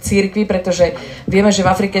serióznejšie cirkvi, pretože vieme, že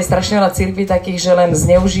v Afrike je strašne veľa cirkví takých, že len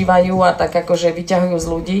zneužívajú a tak akože vyťahujú z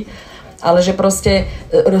ľudí, ale že proste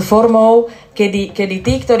formou, kedy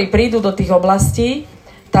tí, ktorí prídu do tých oblastí,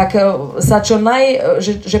 tak sa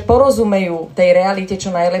že porozumejú tej realite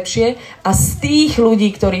čo najlepšie a z tých ľudí,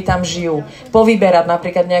 ktorí tam žijú, povyberať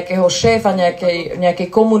napríklad nejakého šéfa nejakej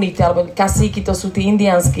komunity alebo kasíky, to sú tí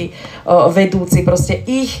indiánsky vedúci, proste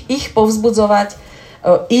ich povzbudzovať,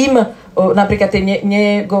 im napríklad tie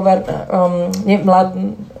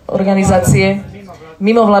organizácie,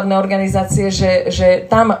 mimovládne organizácie, že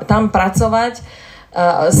tam pracovať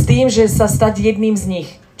s tým, že sa stať jedným z nich.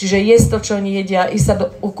 Čiže jesť to, čo oni jedia, ísť sa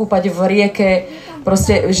ukúpať v rieke,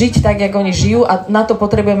 proste žiť tak, jak oni žijú a na to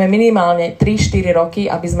potrebujeme minimálne 3-4 roky,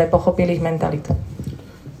 aby sme pochopili ich mentalitu.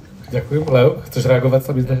 Ďakujem. Leo, chceš reagovať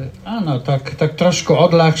sa? Áno, tak trošku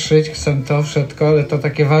odľahčiť chcem to všetko, je to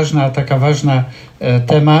taká vážna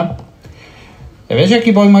téma. Vieš, aký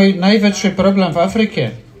bol môj najväčší problém v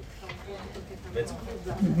Afrike?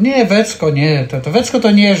 Nie, vecko nie. Vecko to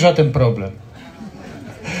nie je žiaden problém.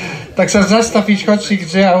 Tak sa zastaviť, choď si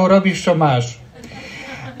kde a urobíš, čo máš.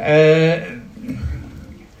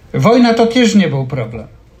 Wojna to tiež nebol problém.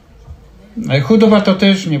 Chudoba to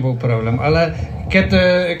tiež nebol problém, ale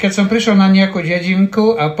keď som prišiel na nejakú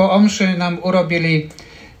dedinku a po omši nám urobili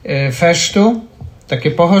feštu,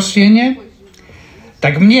 také pohostenie,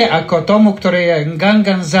 tak mne ako tomu, ktorý je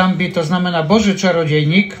Gangan Zambi, to znamená Boží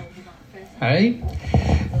čarodejník, hej,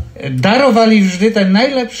 darovali vždy ten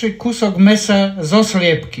najlepší kúsok mesa zo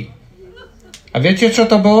sliepky. A viete, čo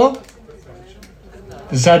to bolo?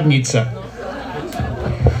 Zadnica.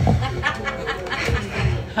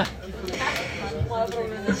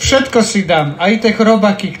 Všetko si dám, aj tie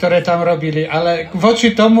chrobaky, ktoré tam robili, ale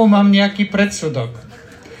voči tomu mám nejaký predsudok.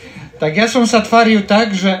 Tak ja som sa tvaril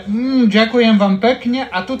tak, že ďakujem vám pekne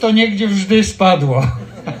a tuto niekde vždy spadlo.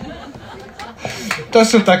 To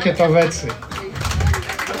sú takéto veci.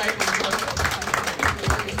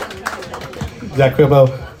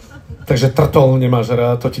 Ďakujem. Takže trtol nemáš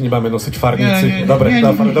rád, to ti nemáme nosiť farníci. Dobre.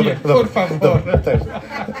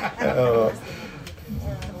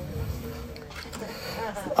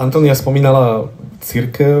 Antónia spomínala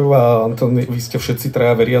cirkev a Antónia, vy ste všetci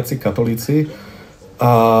traja veriaci katolíci.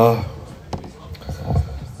 A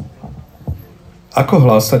ako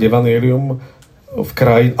hlásať evanjelium v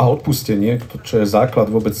krajine a odpustenie, čo je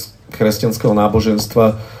základ vôbec kresťanského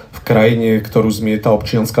náboženstva v krajine, ktorú zmieta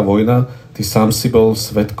občianska vojna. Ty sám si bol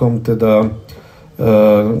svedkom teda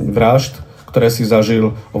vražd, ktoré si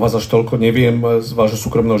zažil. O vás až toľko neviem z vášho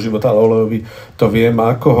súkromného života, ale Olejovi to viem.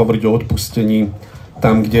 Ako hovoriť o odpustení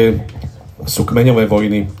tam, kde sú kmeňové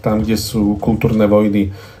vojny, tam, kde sú kultúrne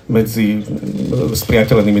vojny medzi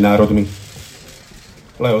spriateľenými národmi.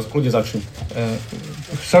 Leo, kľudne začni.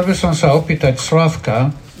 Chcel by som sa opýtať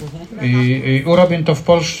Sławka i urobím to w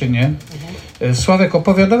polszczynie. Sławek,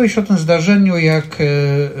 opowiadałeś o tym zdarzeniu, jak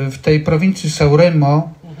w tej prowincji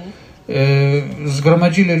Sauremo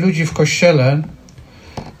zgromadzili ludzi w kościele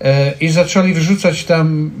i zaczęli wrzucać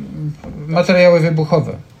tam materiały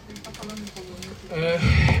wybuchowe.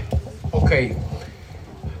 Okay.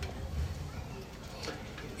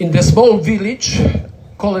 In the small village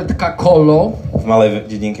called Kakolo, v malej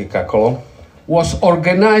dedinke Kakolo, was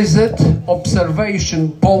organized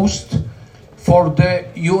observation post for the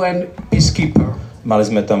UN peacekeeper. Mali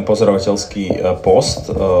sme tam pozorovateľský post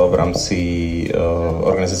v rámci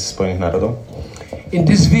Organizácie spojených národov. In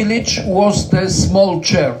this village was the small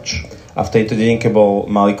church. A v tejto dedinke bol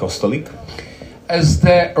malý kostolík. As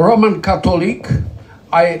the Roman Catholic,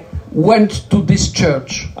 I went to this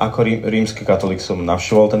church. Ako rímsky katolík som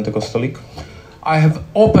navštevoval tento kostolík. I have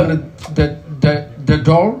opened the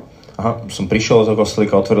door. Aha, som prišiel do toho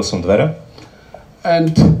kostolíka, otvoril som dvere.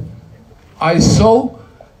 And I saw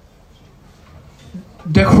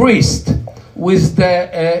the Christ with the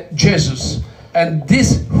Jesus, and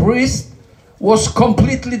this Christ was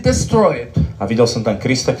completely destroyed. A videl som tam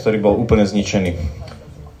Krista, ktorý bol úplne zničený.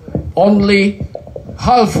 Only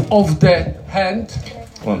half of the hand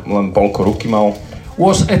len polku ruky mal.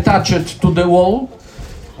 Was attached to the wall.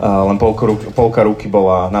 Len polka ruky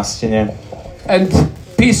bola na stene. And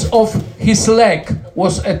piece of his leg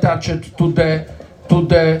was attached to the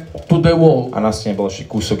wall. A na stene bol ešte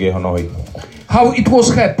kúsok jeho nohy. How it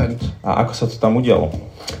was happened? A ako sa to tam udialo?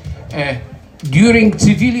 During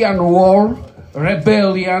civilian war,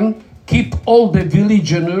 rebellion keep all the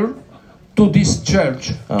villagers to this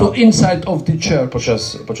church, to inside of the church.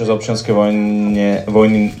 Počas občianskej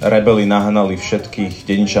vojny rebeli nahnali všetkých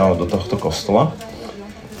dedinčanov do tohto kostola.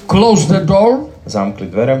 Close the door. Zamkli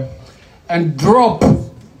dvere. And drop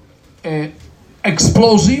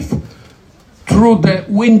explosive through the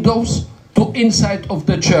windows to inside of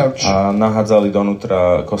the church. A nahádzali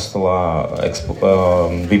donútra kostola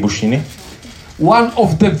výbušniny. One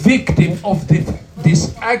of the victim of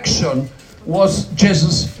this action was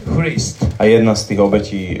Jesus Christ. A jedna z tých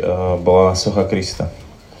obetí bola socha Krista.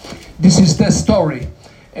 This is the story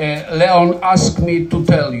Leon asked me to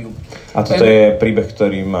tell you. A toto je príbeh,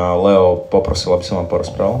 ktorý ma Leo poprosil, aby som vám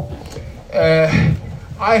porozprával.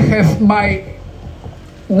 I have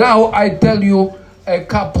now I tell you a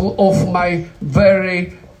couple of my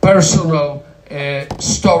very personal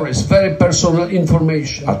stories, very personal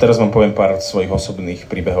information. A teraz vám poviem pár svojich osobných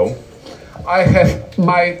príbehov. I have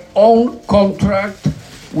my own contract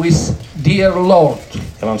with dear Lord.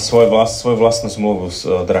 Ja mám svoju vlastnú zmluvu s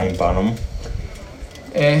drahým pánom.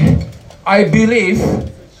 I believe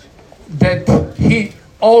that he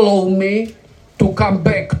allowed me to come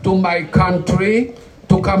back to my country,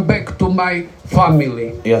 to come back to my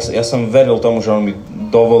family. Ja som veril tomu, že on mi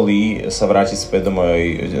dovolí sa vrátiť späť do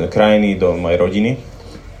mojej krajiny, do mojej rodiny.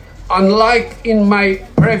 Unlike in my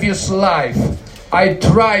previous life, I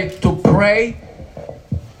try to pray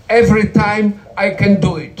every time I can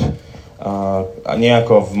do it. A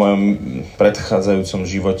nejako v mojom predchádzajúcom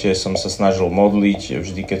živote som sa snažil modliť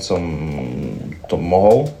vždy, keď som to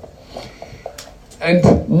mohol. And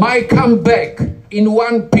my comeback in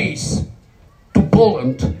one piece to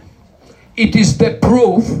Poland, it is the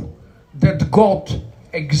proof that God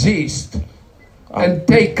exists and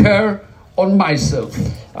take care on myself.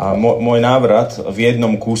 A môj návrat v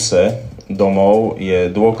jednom kuse domov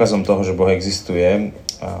je dôkazom toho, že Boh existuje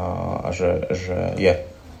a že je.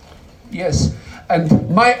 Yes, and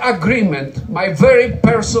my agreement, my very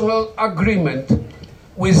personal agreement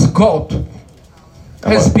with God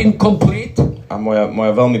has been complete. A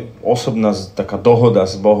moja veľmi osobná taká dohoda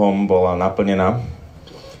s Bohom bola naplnená.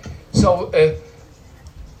 So,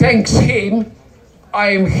 thanks him,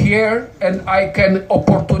 I am here and I can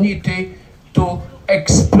opportunity to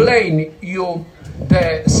explain you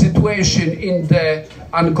the situation in the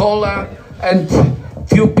Angola and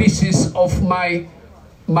few pieces of my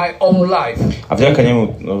own life. A vďaka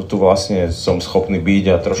nemu tu vlastne som schopný byť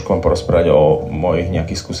a trošku vám porozprávať o mojich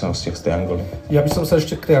nejakých skúsenostiach z tej Angoly. Ja by som sa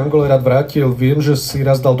ešte k tej Angole rád vrátil. Viem, že si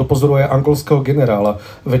raz dal do pozoru aj angolského generála.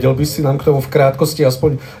 Vedel by si nám k tomu v krátkosti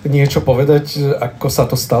aspoň niečo povedať, ako sa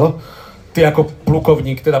to stalo? Ty ako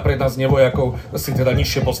plukovník, teda pre nás nevojakov, si teda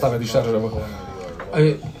nižšie postavený šaržovo.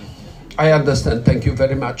 I understand, thank you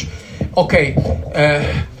very much. Okay,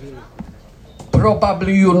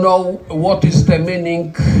 probably you know what is the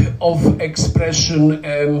meaning of expression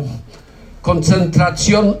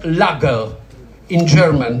concentration lager in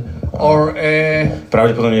German or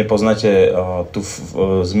pravdepodobne poznáte tu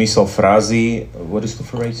zmysel frázy. What is the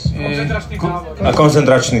phrase?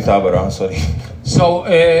 Koncentračný tábor, sorry. So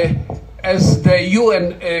as the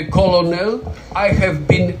UN colonel, I have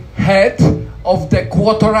been head of the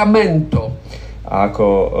quarteramento. A ako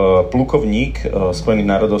plukovník Spojených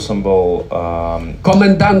národov som bol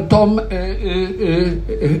komendantom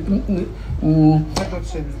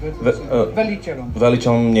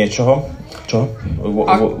veliteľom niečoho. Čo?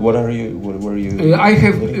 What are you? What were you?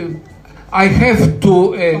 I have to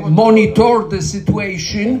monitor the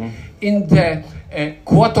situation in the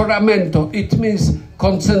Quarteramento, it means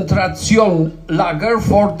concentration lager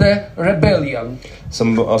for the rebellion.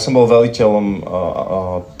 Som bol veliteľom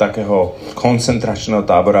takého koncentračného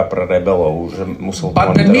tábora pre rebelov, že musel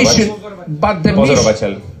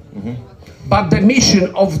pozorovateľ. But the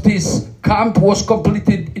mission of this camp was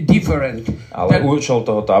completely different. Ale účel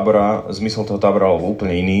toho tábora, zmysel toho tábora bol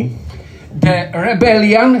úplne iný. The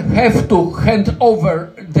rebellion have to hand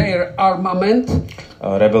over their armament.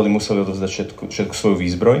 Rebeli museli odovzdať všetku svoju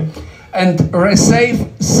výzbroj. And receive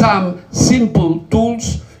some simple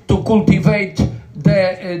tools to cultivate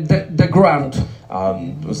the ground. A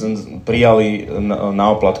prijali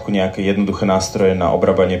na oplatku nejaké jednoduché nástroje na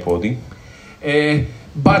obrábanie pôdy.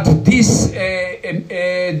 But this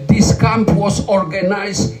camp was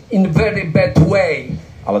organized in very bad way.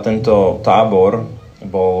 Ale tento tábor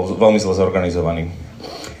bol veľmi zle zorganizovaný.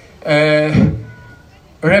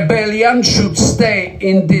 Rebellion should stay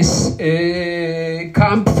in this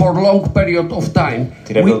camp for long period of time.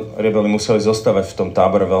 Tí rebeli museli zostávať v tom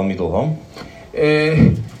tábore veľmi dlho.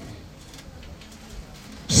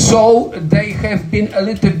 So they have been a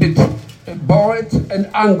little bit bored and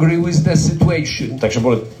angry with the situation. Takže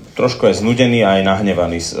boli trošku aj znudení a aj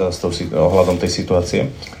nahnevaní ohľadom tej situácie.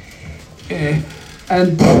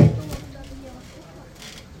 And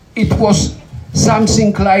it was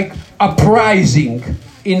something like uprising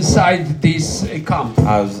inside this camp.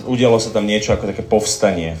 A udialo sa tam niečo ako také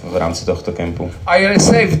povstanie v rámci tohto kempu. I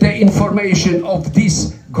received the information of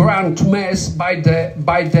this grand mess by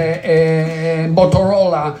the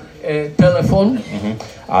Motorola telephone.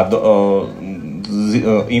 A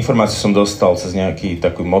informáciu som dostal cez nejaký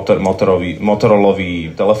taký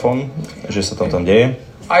motorolový telefón, že sa tam deje.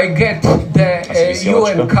 I get the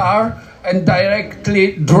UN car and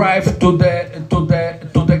directly drive to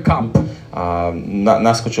the camp. A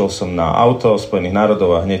naskočil som na auto Spojených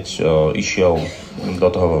národov a hneď išiel do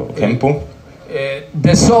toho kempu.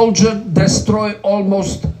 The soldier destroy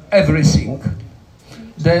almost everything.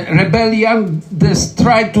 The rebellion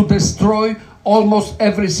tried to destroy almost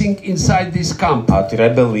everything inside this camp. A tí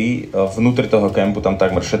rebeli vnútri toho kempu tam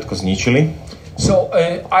takmer všetko zničili. So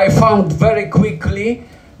I found very quickly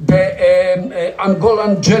the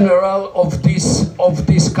Angolan general of this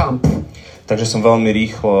camp. Takže som veľmi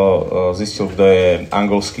rýchlo zistil, kto je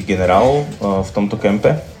angolský generál v tomto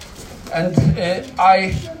kempe. And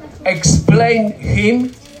I explained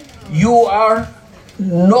him, you are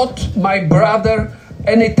not my brother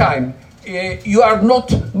anytime. You are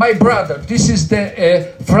not my brother. This is the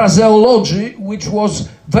phraseology which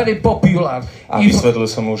was very popular. A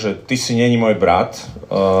vysvetlil som mu, že ty si není môj brat.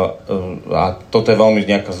 A toto je veľmi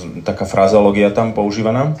nejaká taká frazeológia tam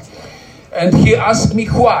používaná. And he asked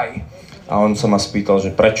me why. A on sa ma spýtal,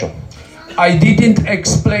 že prečo. I didn't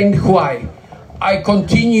explain why. I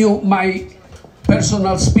continue my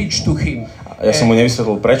personal speech to him. Ja som mu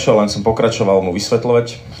nevysvetlil prečo, len som pokračoval mu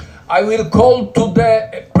vysvetľovať. I will call to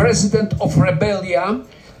the president of Rebellia,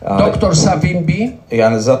 Dr. Savimbi. Ja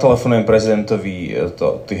zatelefonujem prezidentovi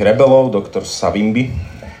tých rebelov, Dr. Savimbi.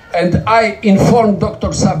 And I inform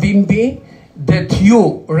Dr. Savimbi that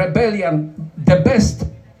you, Rebellion, the best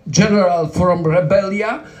general from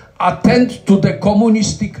Rebellia, attend to the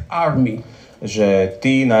communistic army. Že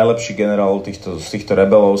ty, najlepší generál z týchto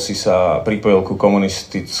rebelov, si sa pripojil ku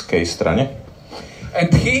komunistickej strane.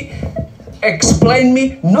 And he explained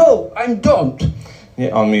me, no, I don't.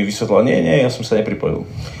 Nie, on mi vysvetlil, nie, ja som sa nepripojil.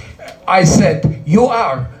 I said, you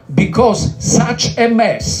are, because such a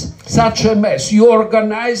mess you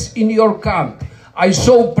organize in your camp. I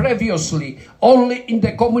saw previously only in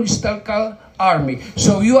the communistic army.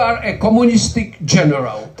 So you are a communistic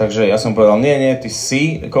general. Takže ja som povedal, nie, ty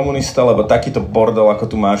si komunista, lebo takýto bordel, ako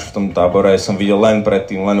tu máš v tom tábore, som videl len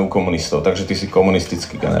predtým, len u komunistov. Takže ty si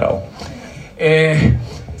komunistický generál.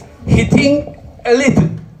 He think a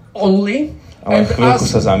little only. Ale chvíľku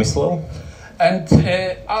sa zamyslel. And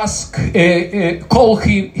call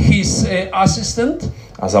his assistant.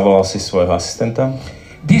 A zavolal si svojho asistenta.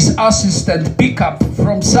 This assistant pick up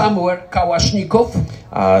from somewhere Kalashnikov.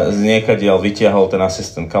 A niekadiaľ vytiahol ten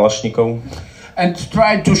asistent Kalašnikov. And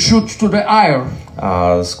tried to shoot to the air.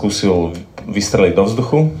 A skúsil vystreliť do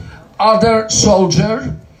vzduchu. Other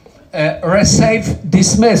soldier received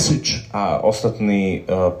this message. A ostatní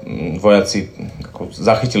vojaci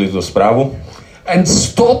zachytili tú správu. And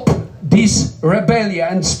stop this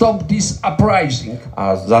rebellion and stop this uprising.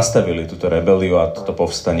 A zastavili túto rebeliu a toto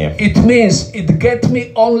povstanie. It means it get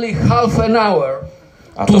me only half an hour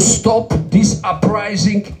to stop this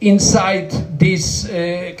uprising inside this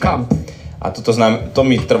camp. A to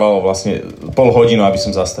mi trvalo vlastne pol hodinu, aby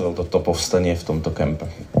som zastavil toto povstanie v tomto kempe.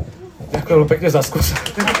 Ďakujem pekne za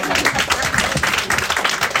skúsenosť.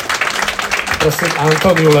 prosím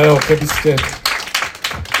Antóniu, Leo, keby ste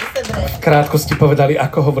v krátkosti povedali,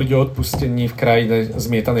 ako hovoriť o odpustení v krajine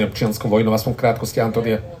zmietanej občianskou vojnou, aspoň v krátkosti,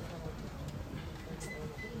 Antónia.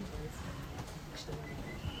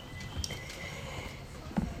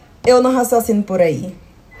 Eu não raciocino por aí.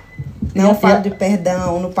 Não falo de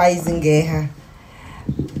perdão no país em guerra.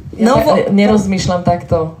 Nerozmýšľam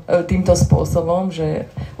takto, týmto spôsobom, že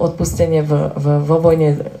odpustenie vo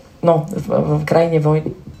vojne, v krajine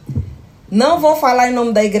vojny. Não vou falar em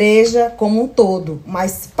nome da igreja como um todo,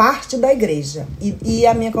 mas parte da igreja e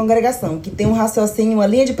a minha congregação, que tem um raciocínio, uma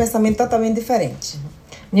linha de pensamento totalmente diferente.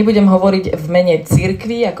 Nebudem hovoriť v mene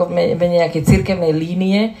cirkvi, ako v mene nejakej cirkevnej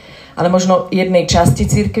línie, ale možno jednej časti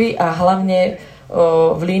cirkvi a hlavne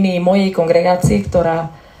v línii mojej kongregácie,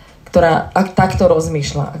 ktorá takto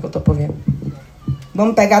rozmýšľa, ako to poviem.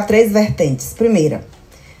 Vamos pegar 3 vertentes. Primeira,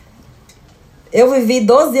 eu vivi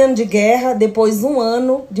 12 anos de guerra, depois 1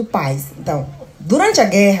 ano de paz. Então, durante a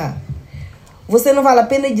guerra, você não vale a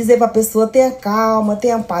pena dizer para a pessoa tenha calma,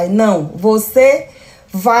 tenha paz. Não, você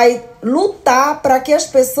vai lutar para que as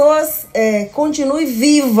pessoas continuem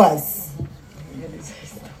vivas.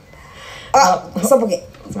 Só um pouquinho.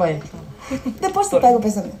 Depois tu pega o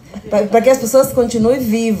pensamento. Para que as pessoas continuem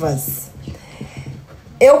vivas.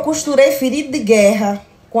 Eu costurei ferido de guerra,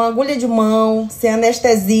 com agulha de mão, sem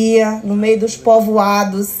anestesia, no meio dos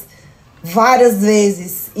povoados, várias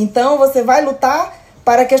vezes. Então você vai lutar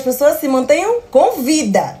para que as pessoas se mantenham com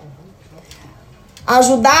vida.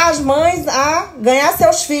 Ajudar as mães a ganhar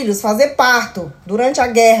seus filhos, fazer parto durante a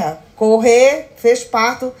guerra. Correr, fez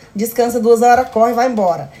parto, descansa 2 horas, corre e vai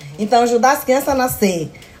embora. Então ajudar as crianças a nascer.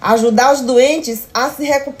 Ajudar os doentes a se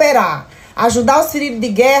recuperar. Ajudar os feridos de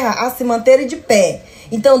guerra a se manterem de pé.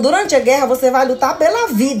 Então, durante a guerra, você vai lutar pela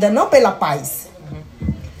vida, não pela paz.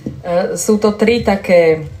 Sú to tri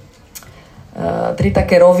také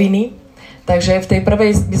roviny. Takže v tej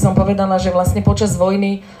prvej by som povedala, že vlastne počas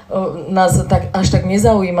vojny nás až tak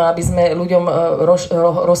nezaujíma, aby sme ľuďom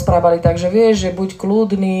rozprávali tak, že vieš, že buď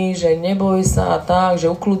kľudný, že neboj sa tak, že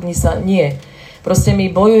ukludni sa. Nie. Proste my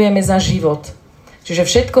bojujeme za život. Čiže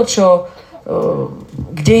všetko,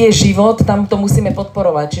 kde je život, tam to musíme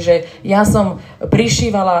podporovať. Čiže ja som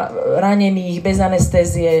prišívala ranených bez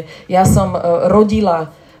anestézie, ja som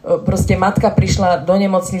rodila, proste matka prišla do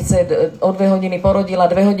nemocnice, o 2 hodiny porodila,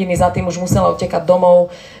 2 hodiny za tým už musela utekať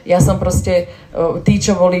domov. Ja som proste, tí,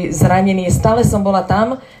 čo boli zranení, stále som bola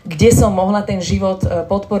tam, kde som mohla ten život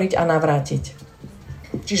podporiť a navrátiť.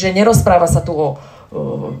 Čiže nerozpráva sa tu o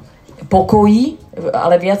pokoji,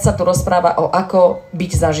 ale viac sa tu rozpráva o ako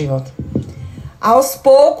byť za život. Aos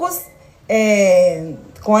poucos,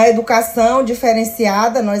 com a educação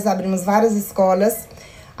diferenciada, nós abrimos várias escolas,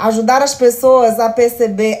 ajudar as pessoas a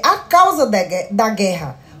perceber a causa da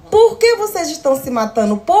guerra. Por que vocês estão se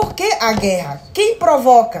matando? Por que a guerra? Quem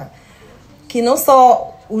provoca? Que não só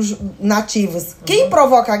os nativos. Quem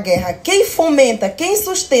provoca a guerra? Quem fomenta? Quem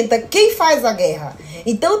sustenta? Quem faz a guerra?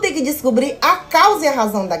 Então tem que descobrir a causa e a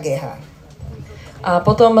razão da guerra. A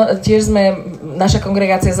potom tiež naša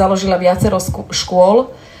kongregácia založila viacero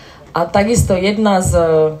škôl a takisto jedna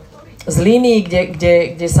z línií,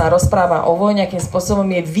 kde sa rozpráva o vojne, akým spôsobom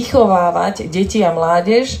je vychovávať deti a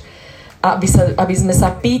mládež, aby sme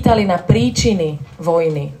sa pýtali na príčiny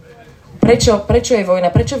vojny. Prečo je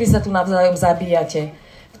vojna? Prečo vy sa tu navzájom zabíjate?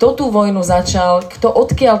 Kto tú vojnu začal?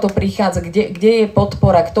 Odkiaľ to prichádza? Kde je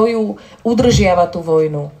podpora? Kto ju udržiava tú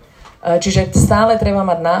vojnu? Čiže stále treba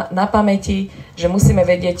mať na pamäti, že musíme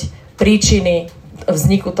vedieť príčiny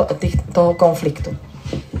vzniku toho conflito.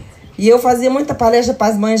 E eu fazia muita palestra para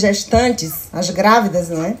as mães gestantes, as grávidas,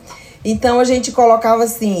 não é? Então a gente colocava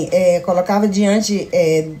assim, colocava diante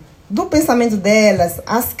do pensamento delas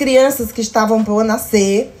as crianças que estavam por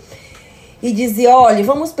nascer e dizia, olha,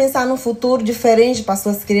 vamos pensar num futuro diferente para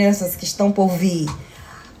suas crianças que estão por vir.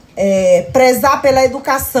 Prezar pela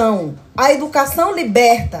educação. A educação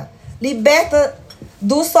liberta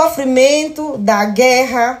do sofrimento, da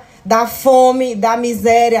guerra, da fome, da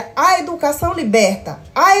miséria. A educação liberta.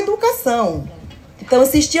 A educação. Então,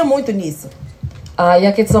 insistia muito nisso. A ja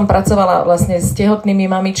keď som pracovala vlastne s tehotnými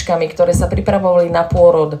mamičkami, ktoré sa pripravovali na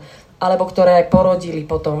pôrod, alebo ktoré aj porodili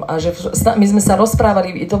potom, a že my sme sa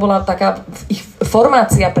rozprávali, to bola taká ich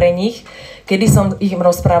formácia pre nich, kedy som ich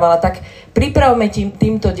rozprávala, tak pripravme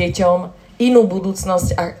týmto deťom inú budúcnosť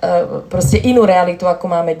a proste inú realitu, ako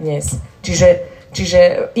máme dnes.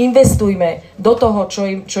 Čiže investujme do toho,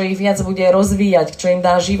 čo ich viac bude rozvíjať, čo im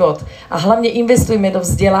dá život. A hlavne investujme do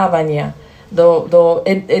vzdelávania, do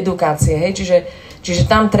edukácie. Hej? Čiže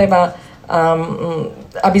tam treba,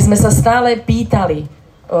 aby sme sa stále pýtali,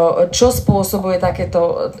 čo spôsobuje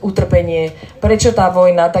takéto utrpenie, prečo tá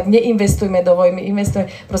vojna, tak neinvestujme do vojny, investujme.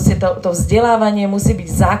 Proste to vzdelávanie musí byť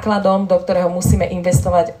základom, do ktorého musíme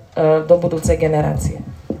investovať do budúcej generácie.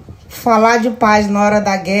 Falar de paz na hora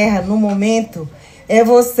da guerra, no momento, é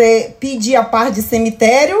você pedir a paz de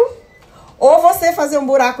cemitério ou você fazer um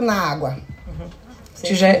buraco na água.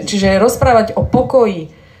 Čiže rozprávať o pokoji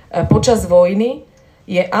počas vojny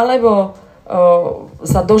je alebo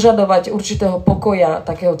sa dožadovať určitého pokoja,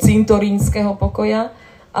 takého cintorínskeho pokoja,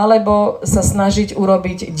 alebo sa snažiť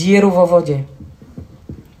urobiť dieru vo vode.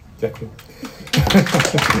 Ďakujem.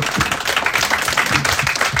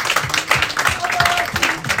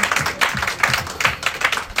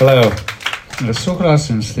 Leo.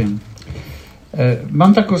 Súhlasím s tým.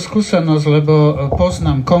 Mám takú skúsenosť, lebo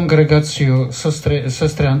poznám kongregáciu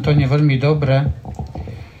sestry Antónie veľmi dobre.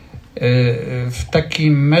 W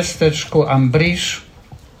takim mesteczku Ambríž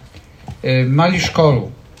mali školu.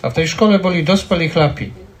 A v tej škole boli dospelí chlapi.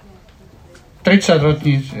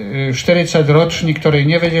 40 roční, ktorí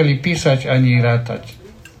nevedeli písať ani rátať.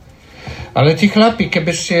 Ale tí chlapi,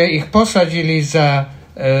 keby ste ich posadili za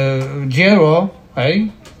dielo, hej,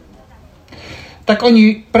 tak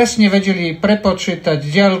oni presne vedeli prepočítať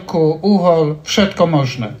diaľku, uhol, všetko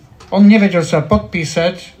možné. On nevedel sa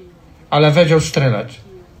podpísať, ale vedel streľať.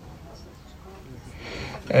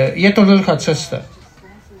 Je to dlhá cesta.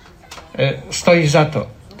 Stojí za to.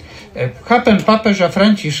 Chápem pápeža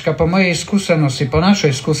Františka po mojej skúsenosti, po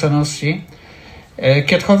našej skúsenosti,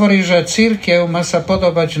 keď hovorí, že cirkev má sa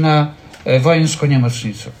podobať na vojenskú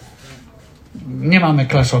nemocnicu. Nemáme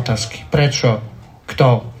klas otázky. Prečo?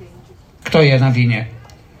 Kto je na vine?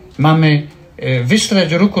 Máme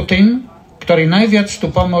vystrieť ruku tým, ktorí najviac tú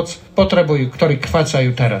pomoc potrebujú, ktorí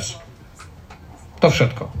chvácajú teraz. To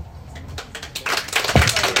všetko.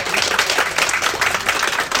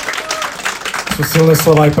 Sú silné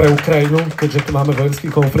slova aj pre Ukrajinu, keďže tu máme vojenský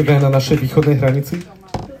konflikt aj na našej východnej hranici?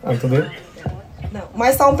 Antónie? Não,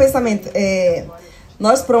 mas só um pensamento.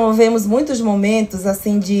 Nós promovemos muitos momentos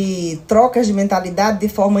assim de trocas de mentalidade de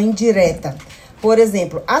forma indireta. Por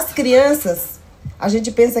exemplo, as crianças, a gente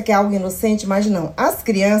pensa que é algo inocente, mas não. As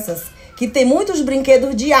crianças que têm muitos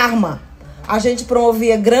brinquedos de arma. A gente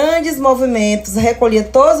promovia grandes movimentos, recolhia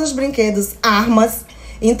todos os brinquedos, armas,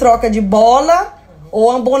 em troca de bola ou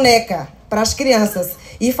uma boneca para as crianças.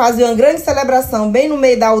 E fazia uma grande celebração bem no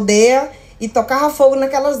meio da aldeia e tocava fogo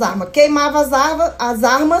naquelas armas. Queimava as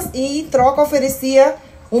armas e em troca oferecia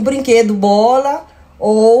um brinquedo, bola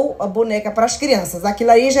ou a boneca para as crianças. Aquilo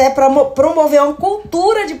aí já é para promover uma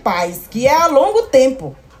cultura de paz, que é a longo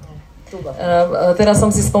tempo. Teraz som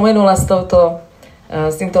si spomenula s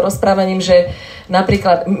týmto rozprávaním, že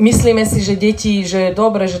napríklad myslíme si, že deti, že je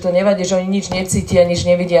dobre, že to nevadí, že oni nič necítia, nič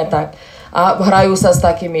nevidia tak. A hrajú sa s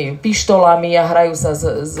takými pištolami a hrajú sa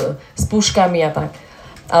s puškami a tak.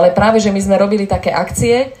 Ale práve, že my sme robili také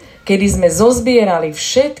akcie, kedy sme zozbierali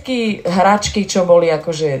všetky hračky, čo boli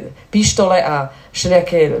akože pištole a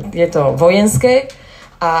všelijaké je to vojenské,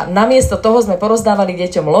 a namiesto toho sme porozdávali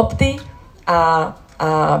deťom lopty a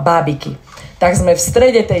bábiky. Tak sme v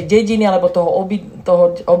strede tej dediny alebo toho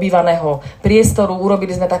obývaného priestoru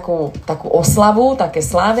urobili sme takú oslavu, také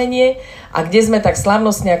slávenie, a kde sme tak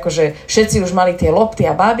slávnostne, akože všetci už mali tie lopty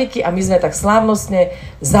a bábiky a my sme tak slávnostne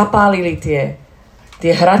zapálili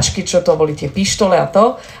tie hračky, čo to boli, tie pištole a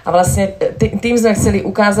to. A vlastne tým sme chceli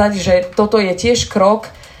ukázať, že toto je tiež krok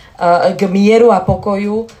k mieru a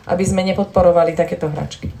pokoju, aby sme nepodporovali takéto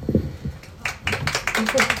hračky.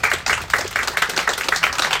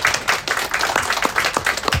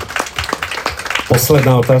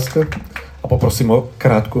 Posledná otázka a poprosím o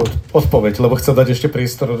krátku odpoveď, lebo chcem dať ešte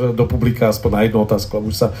priestor do publika aspoň na jednu otázku,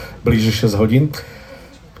 lebo už sa blíži 6 hodín.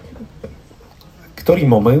 Ktorý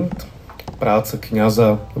moment práce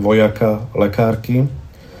kňaza, vojaka, lekárky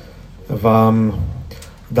vám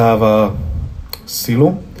dáva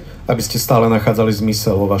silu, aby ste stále nachádzali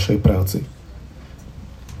zmysel vo vašej práci?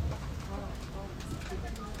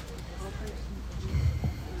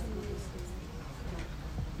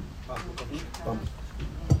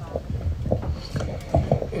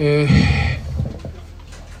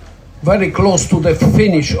 Very close to the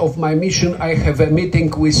finish of my mission, I have a meeting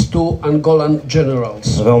with 2 Angolan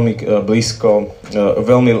generals. Veľmi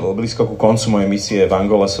blízko ku koncu mojej misie v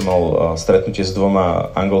Angole som mal stretnutie s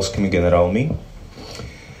 2 angolskými generálmi.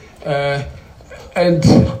 And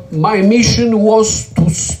my mission was to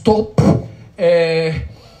stop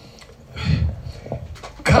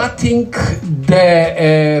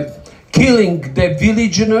killing the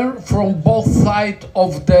villager from both sides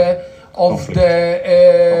of the of the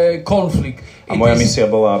conflict. A moja misia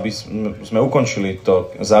bola, aby sme ukončili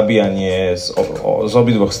to zabíjanie z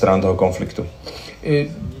obidvoch strán toho konfliktu.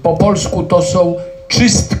 Po polsku to są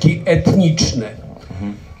czystki etniczne.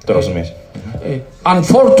 To rozumieć.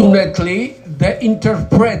 Unfortunately, the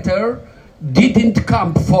interpreter didn't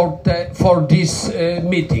come for this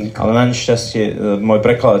meeting. Ale na nešťastie môj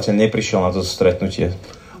prekladateľ neprišiel na to stretnutie.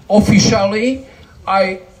 Officially,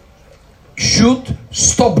 I should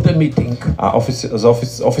stop the meeting. A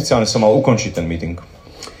oficiálne som mal ukončiť ten meeting.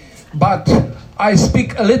 But I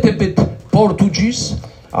speak a little bit Portuguese.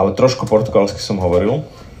 Ale trošku portugalsky som hovoril.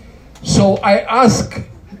 So I ask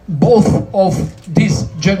both of this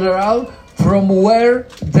general from where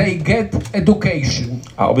they get education.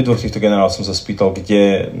 A obidvoch týchto generálov som sa spýtal,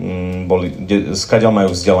 skadiaľ majú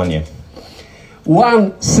vzdelanie.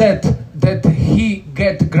 One said that he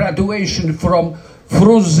get graduation from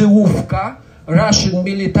Frunzywówka, Russian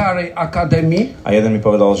Military Academy. A jeden mi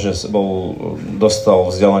povedal, že dostal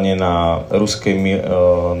vzdelanie na ruskej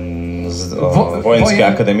vojenskej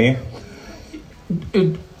akadémii.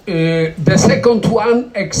 The second one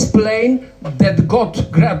explained that got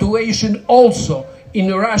graduation also in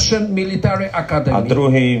Russian Military Academy. A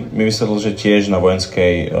druhý mi vysvetlil, že tiež na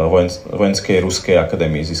vojenskej ruskej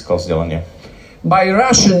akadémii získal vzdelanie. My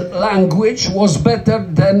Russian language was better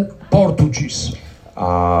than Portuguese.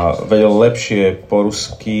 A vedel lepšie po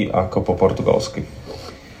rusky ako po portugalsky.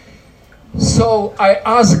 So I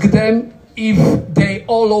asked them if they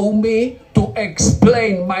allow me to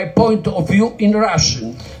explain my point of view in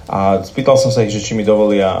Russian. A spýtal som sa ich, že či mi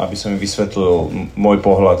dovolia, aby som im vysvetlil môj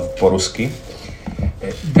pohľad po rusky.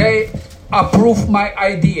 They approved my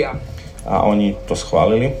idea. A oni to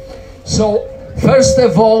schválili. So first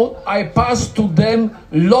of all, I passed to them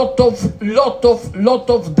lot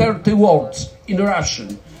of dirty words in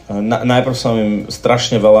Russian. Najprv som im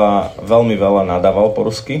veľmi veľa nadával po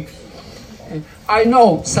rusky. I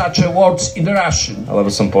know such a words in Russian.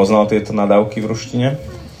 Lebo som poznal tieto nadávky v ruštine.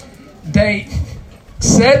 They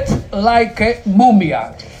sat like a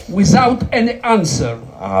mumia without any answer.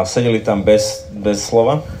 A sedeli tam bez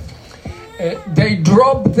slova. They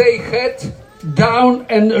dropped their head down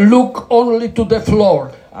and look only to the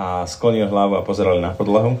floor. A sklonili hlavu a pozerali na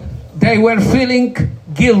podlahu. They were feeling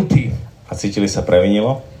guilty. A cítili sa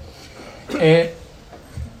previnilo.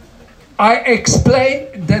 I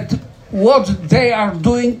explained that what they are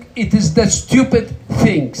doing, it is the stupid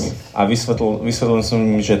things. A vysvetlil som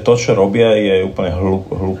im, že to, čo robia, je úplne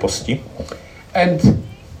hlúposti. And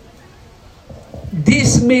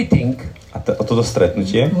this meeting toto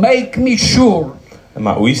stretnutie make me sure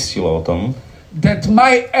ma uistilo o tom, that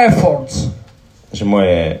my efforts že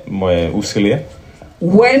moje úsilie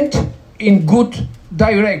went in good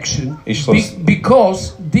direction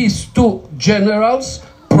because these two generals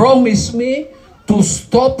promised me to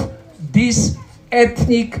stop this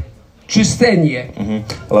ethnic čistenie.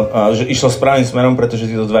 Že išlo správnym smerom, pretože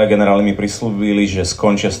títo dva generáli mi prislúbili, že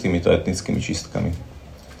skončia s týmito etnickými čistkami.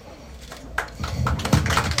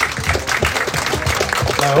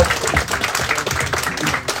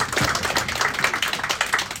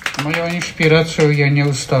 Moją inspiracją je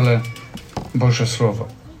neustále Boże Słowo.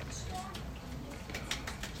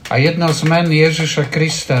 A jedno z men Ježiša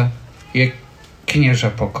Krista je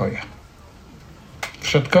knieža pokoja.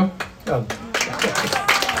 Všetko?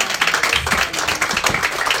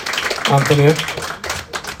 Antónie?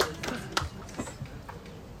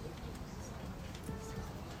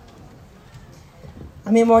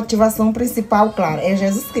 A minha motivação principal, claro, é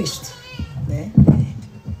Jesus Cristo, né?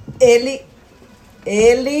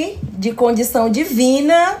 Ele de condição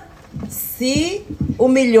divina se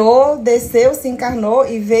humilhou, desceu, se encarnou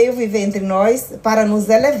e veio viver entre nós para nos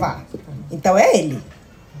elevar. Então é Ele.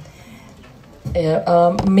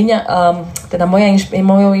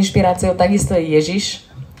 Mojou inšpiráciou takisto je Ježiš.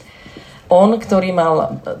 On, ktorý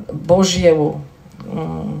mal Božiu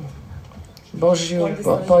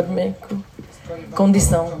podmienku,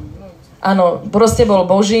 kondição. Áno, proste bol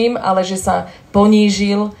Božím, ale že sa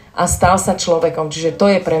ponížil a stal sa človekom. Čiže to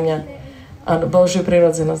je pre mňa, áno, Božiu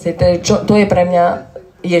prirodzenosť. To je pre mňa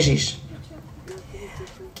Ježiš.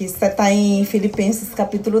 Que está em Filipenses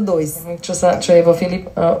capítulo 2. Čo je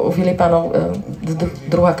u Filipanov 2.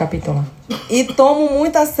 kapitola. E tomo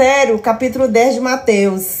muito a sério o capítulo 10 de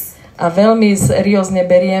Mateus. A veľmi seriózne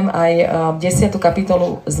beriem aj 10.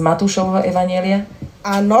 kapitolu z Matúšovho evanjelia.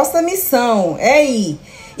 A nossa missão é ir.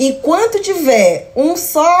 Enquanto tiver um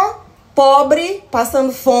só pobre passando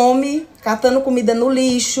fome, catando comida no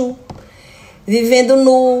lixo, vivendo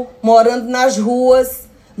nu, morando nas ruas,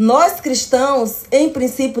 nós cristãos, em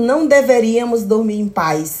princípio, não deveríamos dormir em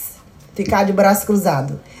paz. ficar de braço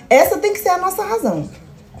cruzado. Essa tem que ser a nossa razão.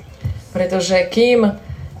 Pretože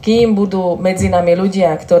kým budú medzi nami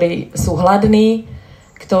ľudia, ktorí sú hladní,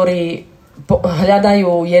 ktorí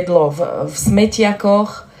hľadajú jedlo v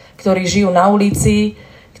smetiakoch, ktorí žijú na ulici,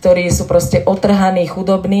 ktorí sú proste otrhaní,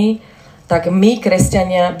 chudobní, tak my,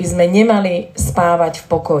 kresťania, by sme nemali spávať v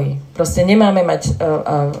pokoji. Proste nemáme mať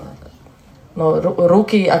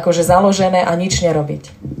ruky akože založené a nič nerobiť.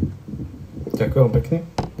 Ďakujem pekne.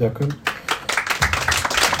 Ďakujem.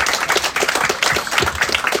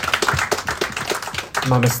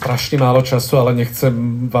 Máme strašne málo času, ale nechcem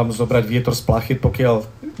vám zobrať vietor z plachiet, pokiaľ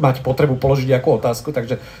máte potrebu položiť nejakú otázku,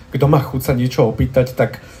 takže kto má chuť sa niečo opýtať,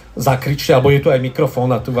 tak zakričte, alebo je tu aj mikrofón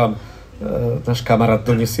a tu vám náš kamarát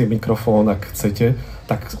donesie mikrofón, ak chcete,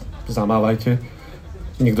 tak zamávajte.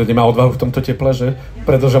 Nikto nemá odvahu v tomto teple, že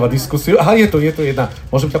predĺžava diskusiu. Aha, je tu jedna.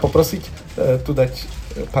 Môžem ťa poprosiť tu dať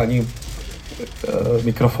pani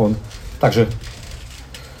mikrofón. Takže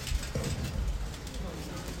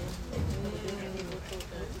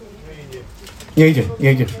Nejde.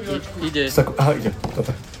 Ide. Aha, ide.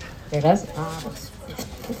 Dobre. Teraz? Áno.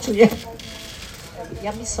 Počujem.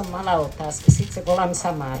 Ja by som mala otázku. Síce volám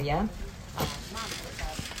sa Mária.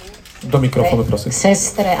 Do mikrofónu, prosím.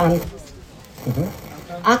 Sestre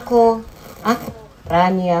Ako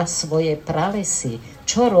bránia svoje pralesy?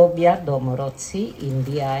 Čo robia domorodci,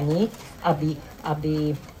 indiáni,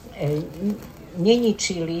 aby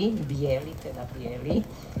neničili bieli,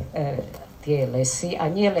 tie lesy, a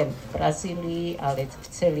nie len v Brazílii, ale v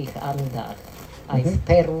celých Andách, aj v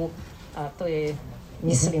Peru. A to je,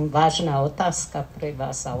 myslím, vážna otázka pre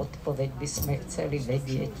vás a odpoveď by sme chceli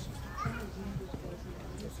vedieť.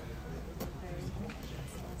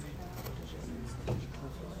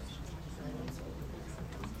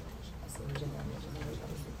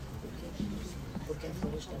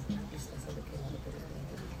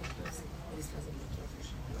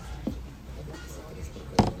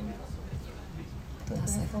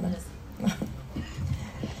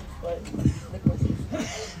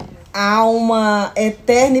 Há uma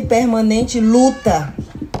eterna e permanente luta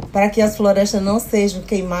para que as florestas não sejam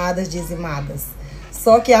queimadas, dizimadas.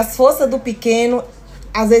 Só que as forças do pequeno,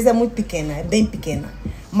 às vezes é muito pequena, é bem pequena.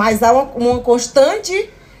 Mas há uma constante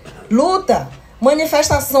luta,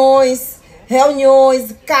 manifestações,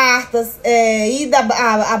 reuniões, cartas, ida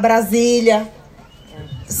a Brasília.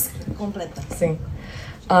 Completa. Sim.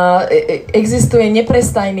 Existuje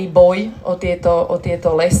neprestajný boj o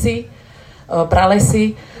tieto lesy,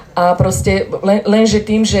 pralesy, a proste lenže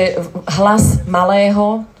tým, že hlas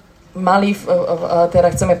malý,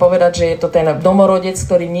 teda chceme povedať, že je to ten domorodec,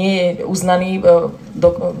 ktorý nie je uznaný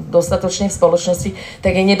dostatočne v spoločnosti,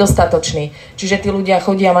 tak je nedostatočný. Čiže tí ľudia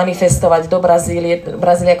chodia manifestovať do Brazílie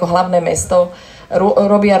ako hlavné mesto,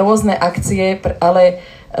 robia rôzne akcie, ale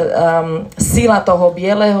sila toho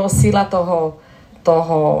bieleho, sila toho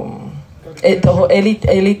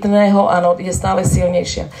elitného, áno, je stále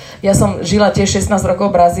silnejšia. Ja som žila tiež 16 rokov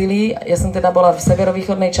v Brazílii, ja som teda bola v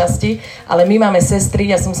severovýchodnej časti, ale my máme sestry,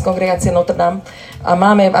 ja som z kongregácie Notre Dame a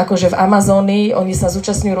máme akože v Amazónii, oni sa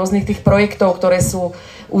zúčastňujú rôznych tých projektov, ktoré sú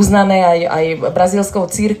uznané aj brazílskou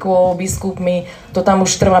cirkvou, biskupmi, to tam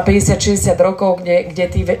už trvá 50-60 rokov, kde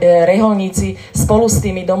tí reholníci spolu s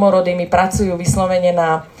tými domorodými pracujú vyslovene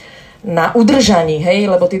na udržaní, hej,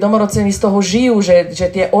 lebo tí domorodci z toho žijú, že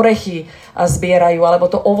tie orechy zbierajú, alebo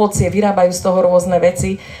to ovocie, vyrábajú z toho rôzne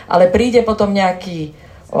veci, ale príde potom nejaký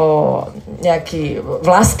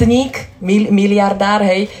vlastník, miliardár,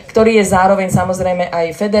 hej, ktorý je zároveň samozrejme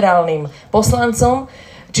aj federálnym poslancom,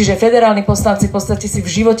 čiže federálni poslanci v podstate si v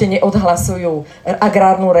živote neodhlasujú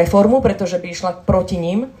agrárnu reformu, pretože by išla proti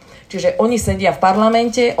ním. Čiže oni sedia v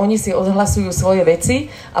parlamente, oni si odhlasujú svoje veci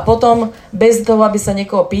a potom bez toho, aby sa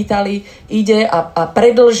niekoho pýtali, ide a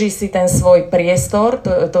predĺži si ten svoj priestor,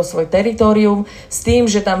 to svoj teritorium s tým,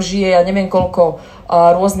 že tam žije ja neviem koľko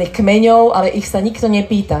rôznych kmeňov, ale ich sa nikto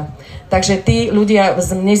nepýta. Takže tí ľudia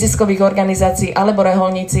z neziskových organizácií alebo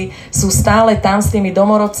reholníci sú stále tam s tými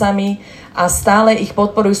domorodcami a stále ich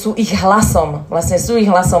podporujú, sú ich hlasom. Vlastne sú ich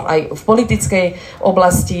hlasom aj v politickej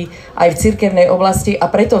oblasti, aj v cirkevnej oblasti a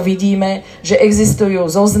preto vidíme, že existujú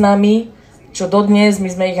zoznamy, čo dodnes, my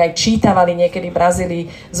sme ich aj čítavali niekedy v Brazílii,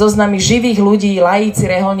 zoznamy živých ľudí, laíci,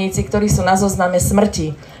 reholníci, ktorí sú na zozname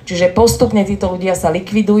smrti. Čiže postupne títo ľudia sa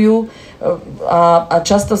likvidujú a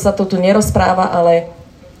často sa to tu nerozpráva, ale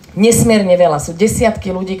nesmierne veľa. Sú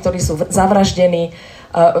desiatky ľudí, ktorí sú zavraždení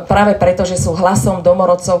práve preto, že sú hlasom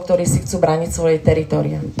domorodcov, ktorí si chcú brániť svoje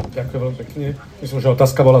teritória. Ďakujem veľmi pekne. Myslím, že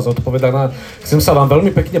otázka bola zodpovedaná. Chcem sa vám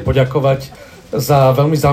veľmi pekne poďakovať za veľmi